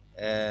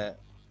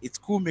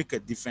 it could make a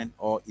difference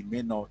or it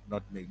may not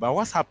make. But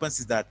what happens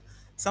is that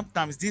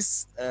sometimes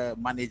these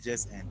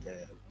managers and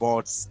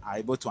boards are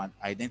able to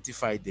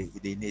identify the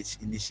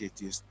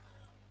initiatives,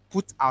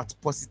 put out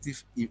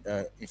positive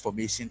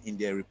information in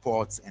their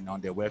reports and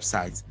on their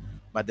websites,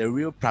 but the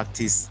real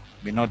practice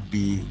may not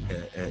be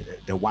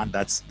the one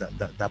that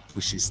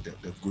pushes the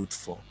good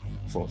for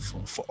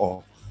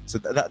all. So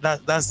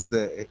that's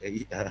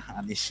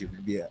an issue,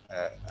 maybe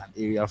an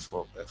area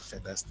for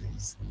further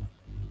studies.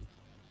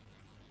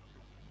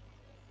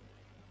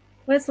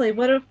 Wesley,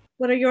 what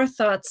are your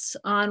thoughts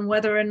on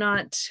whether or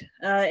not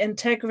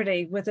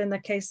integrity within the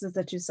cases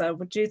that you saw?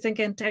 Would you think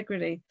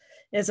integrity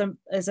is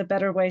a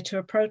better way to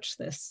approach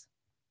this?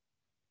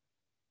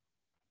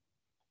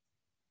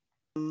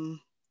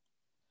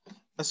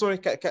 Sorry,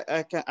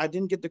 I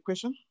didn't get the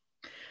question.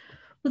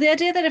 Well, the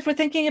idea that if we're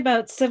thinking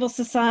about civil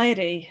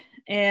society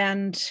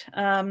and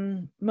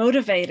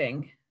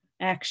motivating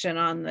action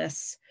on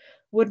this,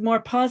 would more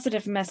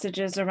positive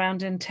messages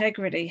around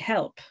integrity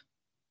help?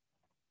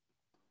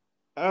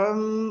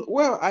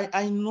 Well,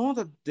 I know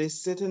that there's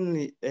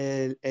certainly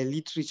a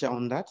literature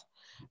on that.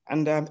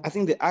 And I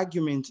think the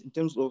argument in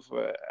terms of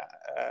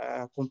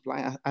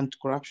compliance,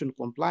 anti-corruption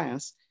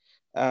compliance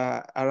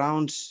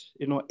around,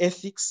 you know,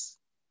 ethics,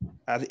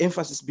 the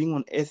emphasis being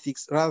on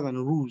ethics rather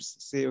than rules.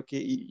 Say, okay,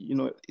 you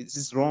know, this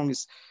is wrong.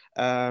 It's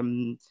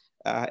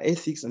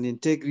ethics and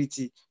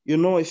integrity. You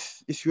know,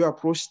 if you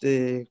approach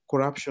the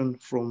corruption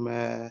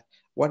from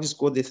what is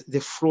called the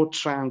fraud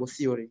triangle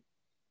theory,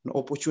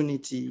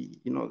 opportunity,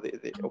 you know,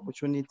 the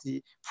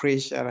opportunity,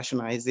 pressure,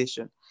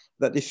 rationalization,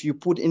 that if you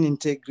put in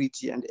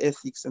integrity and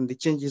ethics and the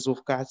changes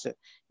of culture,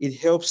 it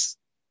helps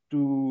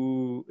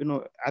to, you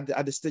know,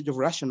 at the stage of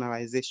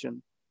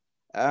rationalization.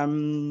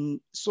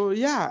 So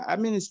yeah, I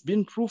mean, it's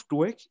been proved to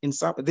work in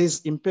some,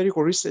 there's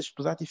empirical research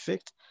to that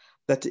effect,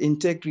 that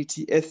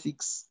integrity,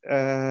 ethics, you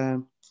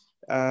know,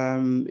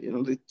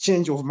 the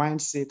change of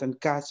mindset and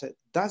culture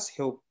does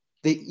help.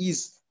 There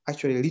is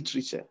actually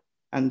literature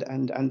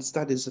and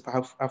studies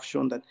have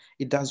shown that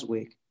it does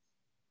work.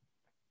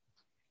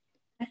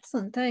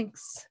 Excellent,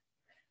 thanks.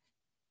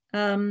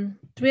 Do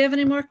we have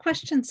any more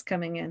questions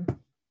coming in?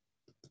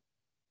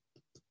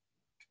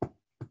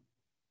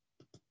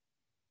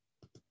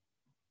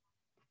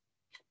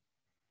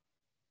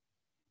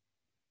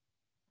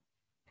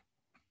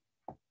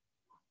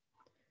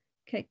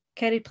 Okay,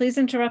 Katie, please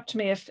interrupt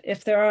me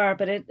if there are,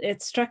 but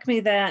it struck me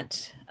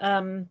that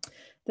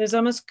there's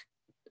almost,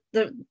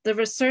 the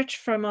research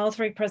from all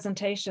three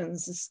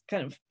presentations is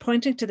kind of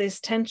pointing to these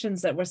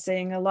tensions that we're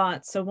seeing a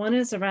lot. So one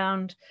is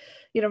around,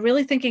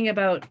 really thinking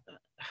about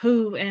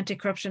who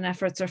anti-corruption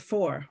efforts are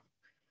for.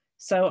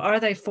 So are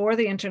they for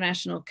the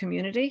international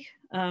community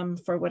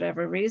for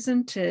whatever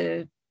reason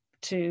to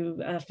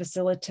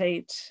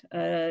facilitate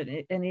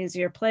an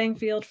easier playing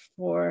field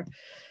for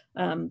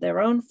their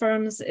own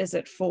firms? Is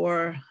it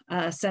for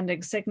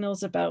sending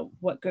signals about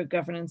what good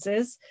governance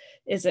is?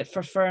 Is it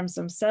for firms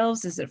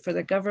themselves? Is it for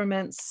the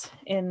governments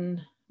in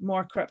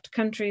more corrupt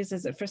countries?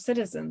 Is it for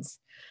citizens?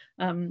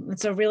 And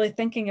so really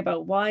thinking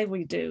about why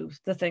we do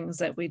the things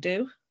that we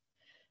do.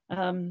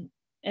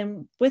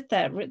 And with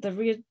that,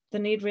 the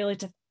need really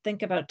to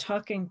think about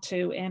talking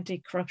to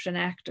anti-corruption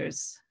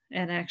actors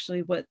and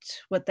actually what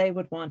they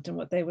would want and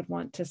what they would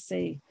want to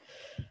see.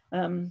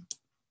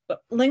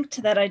 But linked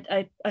to that,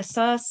 I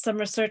saw some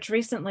research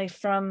recently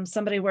from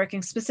somebody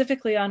working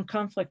specifically on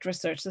conflict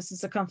research. This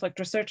is a conflict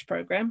research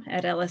program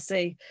at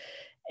LSE.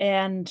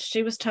 And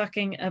she was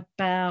talking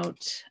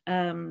about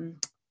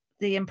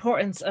the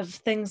importance of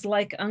things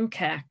like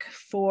UNCAC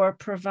for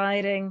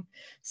providing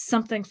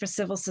something for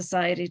civil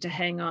society to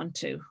hang on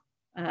to.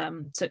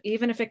 So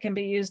even if it can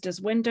be used as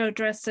window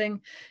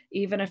dressing,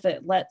 even if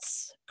it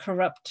lets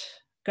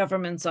corrupt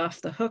governments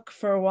off the hook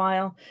for a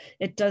while,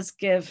 it does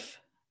give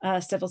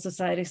civil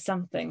society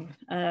something.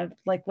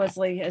 Like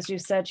Wesley, as you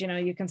said,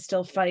 you can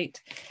still fight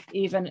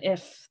even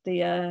if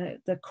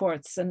the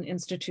courts and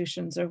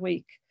institutions are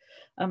weak.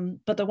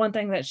 But the one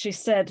thing that she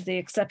said, the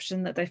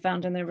exception that they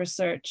found in their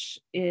research,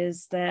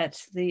 is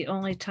that the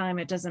only time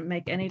it doesn't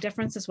make any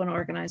difference is when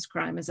organized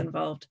crime is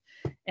involved,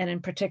 and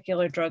in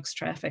particular drugs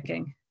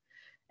trafficking.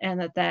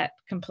 And that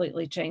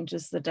completely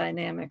changes the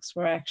dynamics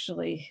where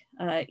actually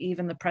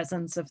even the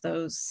presence of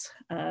those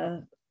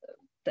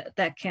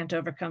that can't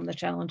overcome the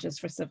challenges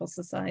for civil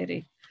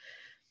society.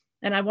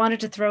 And I wanted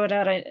to throw it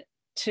out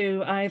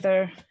to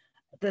either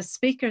the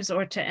speakers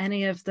or to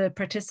any of the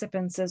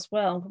participants as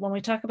well. When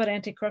we talk about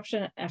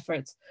anti-corruption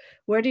efforts,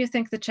 where do you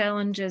think the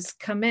challenges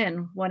come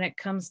in when it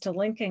comes to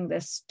linking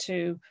this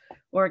to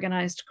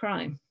organized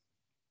crime?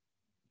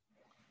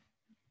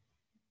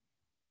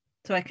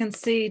 So I can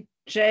see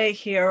Jay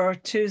here or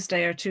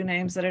Tuesday are two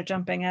names that are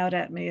jumping out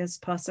at me as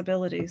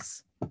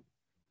possibilities.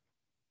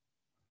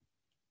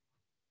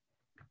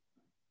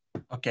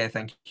 Okay,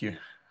 thank you.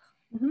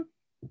 Mm-hmm.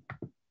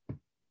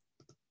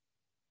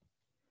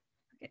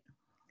 Okay.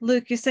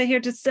 Luke, you say here,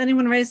 does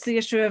anyone raise the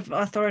issue of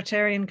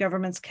authoritarian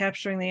governments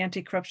capturing the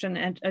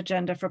anti-corruption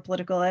agenda for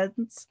political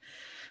ends?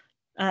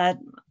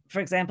 For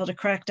example, to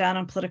crack down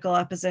on political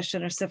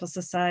opposition or civil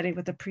society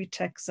with the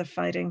pretext of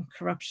fighting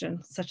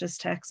corruption, such as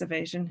tax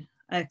evasion,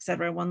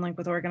 etc. One link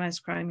with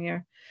organized crime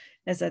here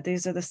is that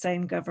these are the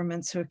same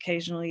governments who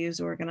occasionally use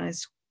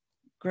organized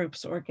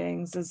groups or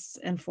gangs as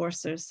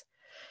enforcers.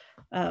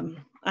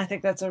 I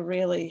think that's a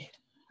really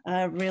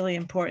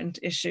important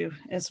issue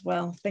as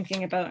well,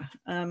 thinking about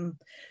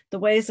the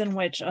ways in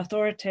which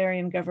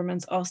authoritarian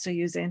governments also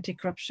use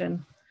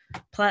anti-corruption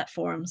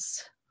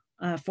platforms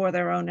for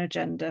their own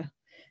agenda,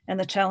 and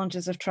the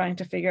challenges of trying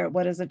to figure out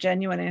what is a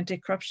genuine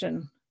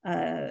anti-corruption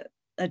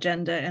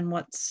agenda and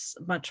what's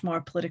much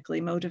more politically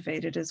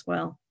motivated as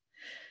well.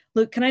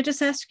 Luke, can I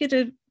just ask you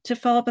to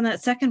follow up on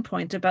that second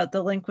point about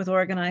the link with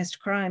organized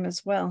crime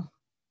as well?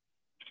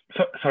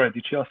 Sorry,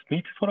 did you ask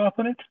me to follow up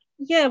on it?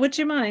 Yeah, would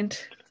you mind?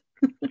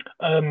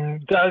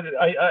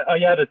 I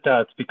added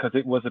that because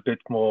it was a bit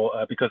more,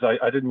 because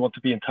I didn't want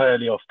to be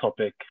entirely off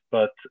topic,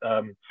 but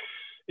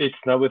it's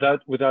now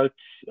without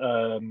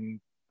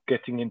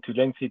getting into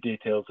lengthy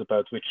details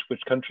about which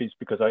countries,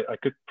 because I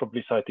could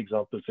probably cite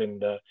examples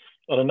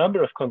on a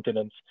number of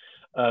continents.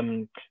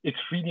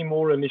 It's really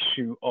more an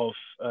issue of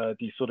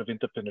the sort of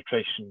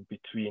interpenetration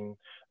between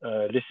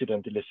licit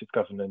and illicit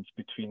governance,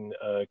 between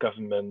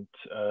government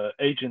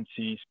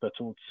agencies, but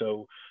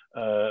also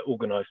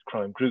organized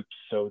crime groups.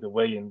 So the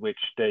way in which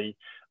they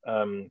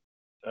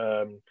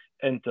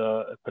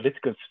enter a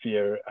political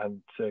sphere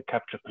and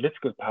capture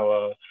political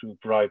power through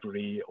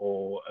bribery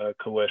or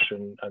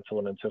coercion and so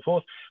on and so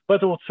forth,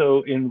 but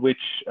also in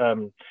which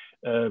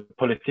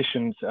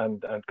politicians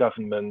and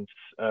governments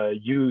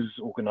use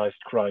organized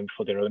crime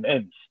for their own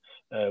ends,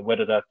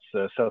 whether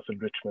that's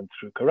self-enrichment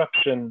through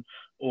corruption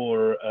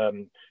or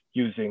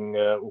using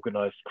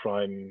organized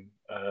crime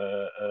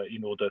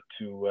in order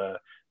to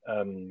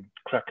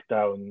crack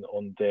down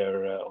on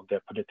their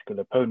political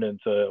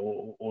opponents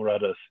or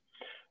others.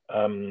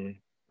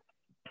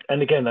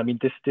 And again, I mean,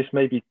 this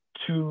may be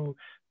too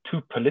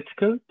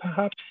political,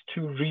 perhaps,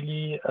 to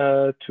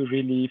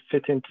really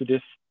fit into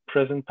this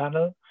present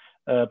panel.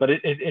 but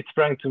it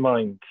sprang to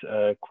mind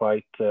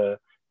quite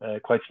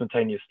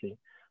spontaneously.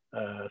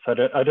 So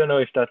I don't know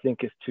if that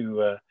link is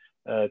too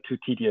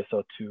tedious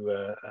or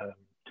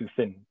too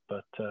thin,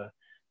 but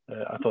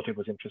I thought it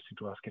was interesting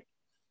to ask it.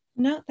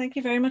 No, thank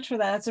you very much for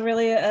that. It's a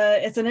really,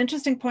 it's an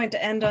interesting point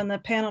to end on the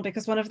panel,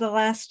 because one of the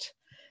last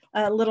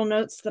little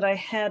notes that I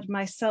had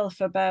myself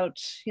about,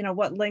 you know,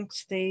 what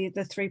linked the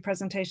three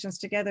presentations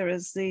together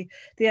is the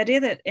idea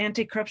that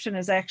anti-corruption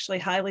is actually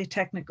highly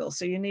technical.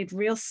 So you need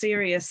real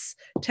serious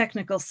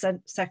technical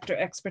sector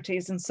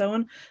expertise and so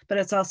on, but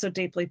it's also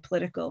deeply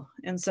political.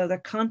 And so the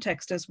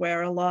context is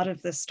where a lot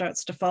of this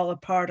starts to fall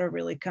apart or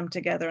really come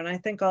together. And I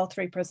think all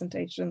three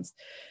presentations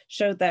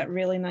showed that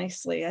really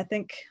nicely. I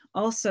think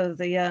also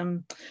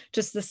the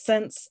just the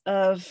sense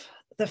of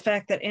the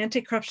fact that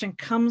anti-corruption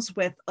comes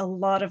with a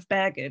lot of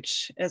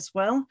baggage as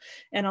well,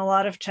 and a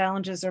lot of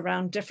challenges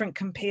around different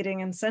competing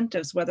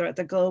incentives, whether at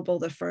the global,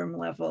 the firm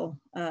level,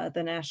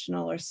 the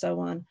national, or so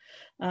on.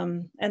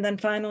 And then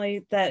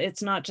finally, that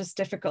it's not just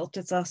difficult,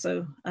 it's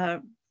also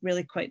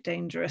really quite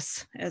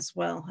dangerous as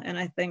well. And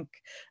I think,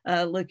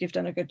 Luke, you've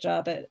done a good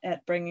job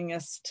at bringing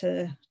us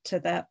to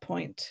that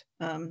point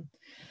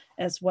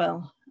as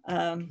well.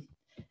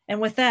 And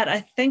with that,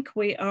 I think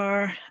we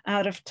are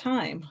out of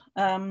time,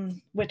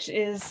 which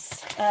is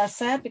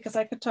sad because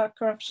I could talk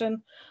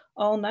corruption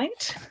all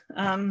night,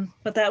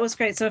 but that was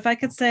great. So if I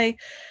could say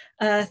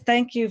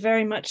thank you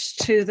very much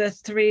to the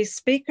three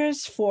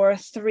speakers for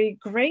three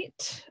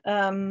great,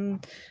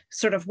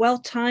 sort of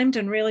well-timed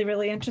and really,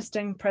 really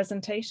interesting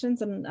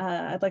presentations. And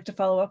I'd like to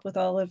follow up with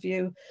all of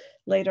you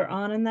later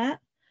on in that.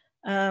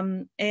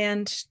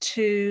 And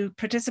to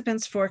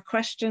participants for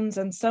questions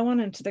and so on,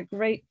 and to the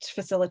great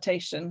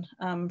facilitation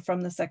from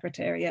the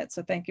Secretariat.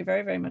 So thank you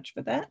very, very much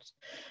for that.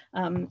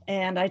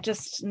 And I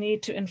just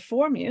need to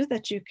inform you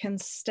that you can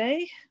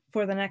stay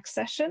for the next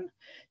session.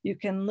 You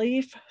can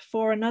leave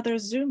for another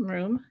Zoom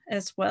room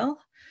as well.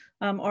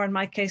 Or in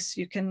my case,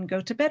 you can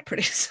go to bed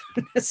pretty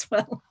soon as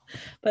well.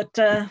 But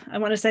I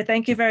want to say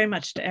thank you very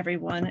much to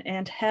everyone,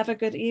 and have a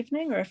good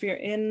evening, or if you're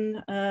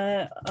in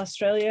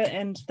Australia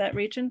and that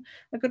region,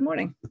 a good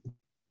morning.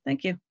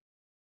 Thank you.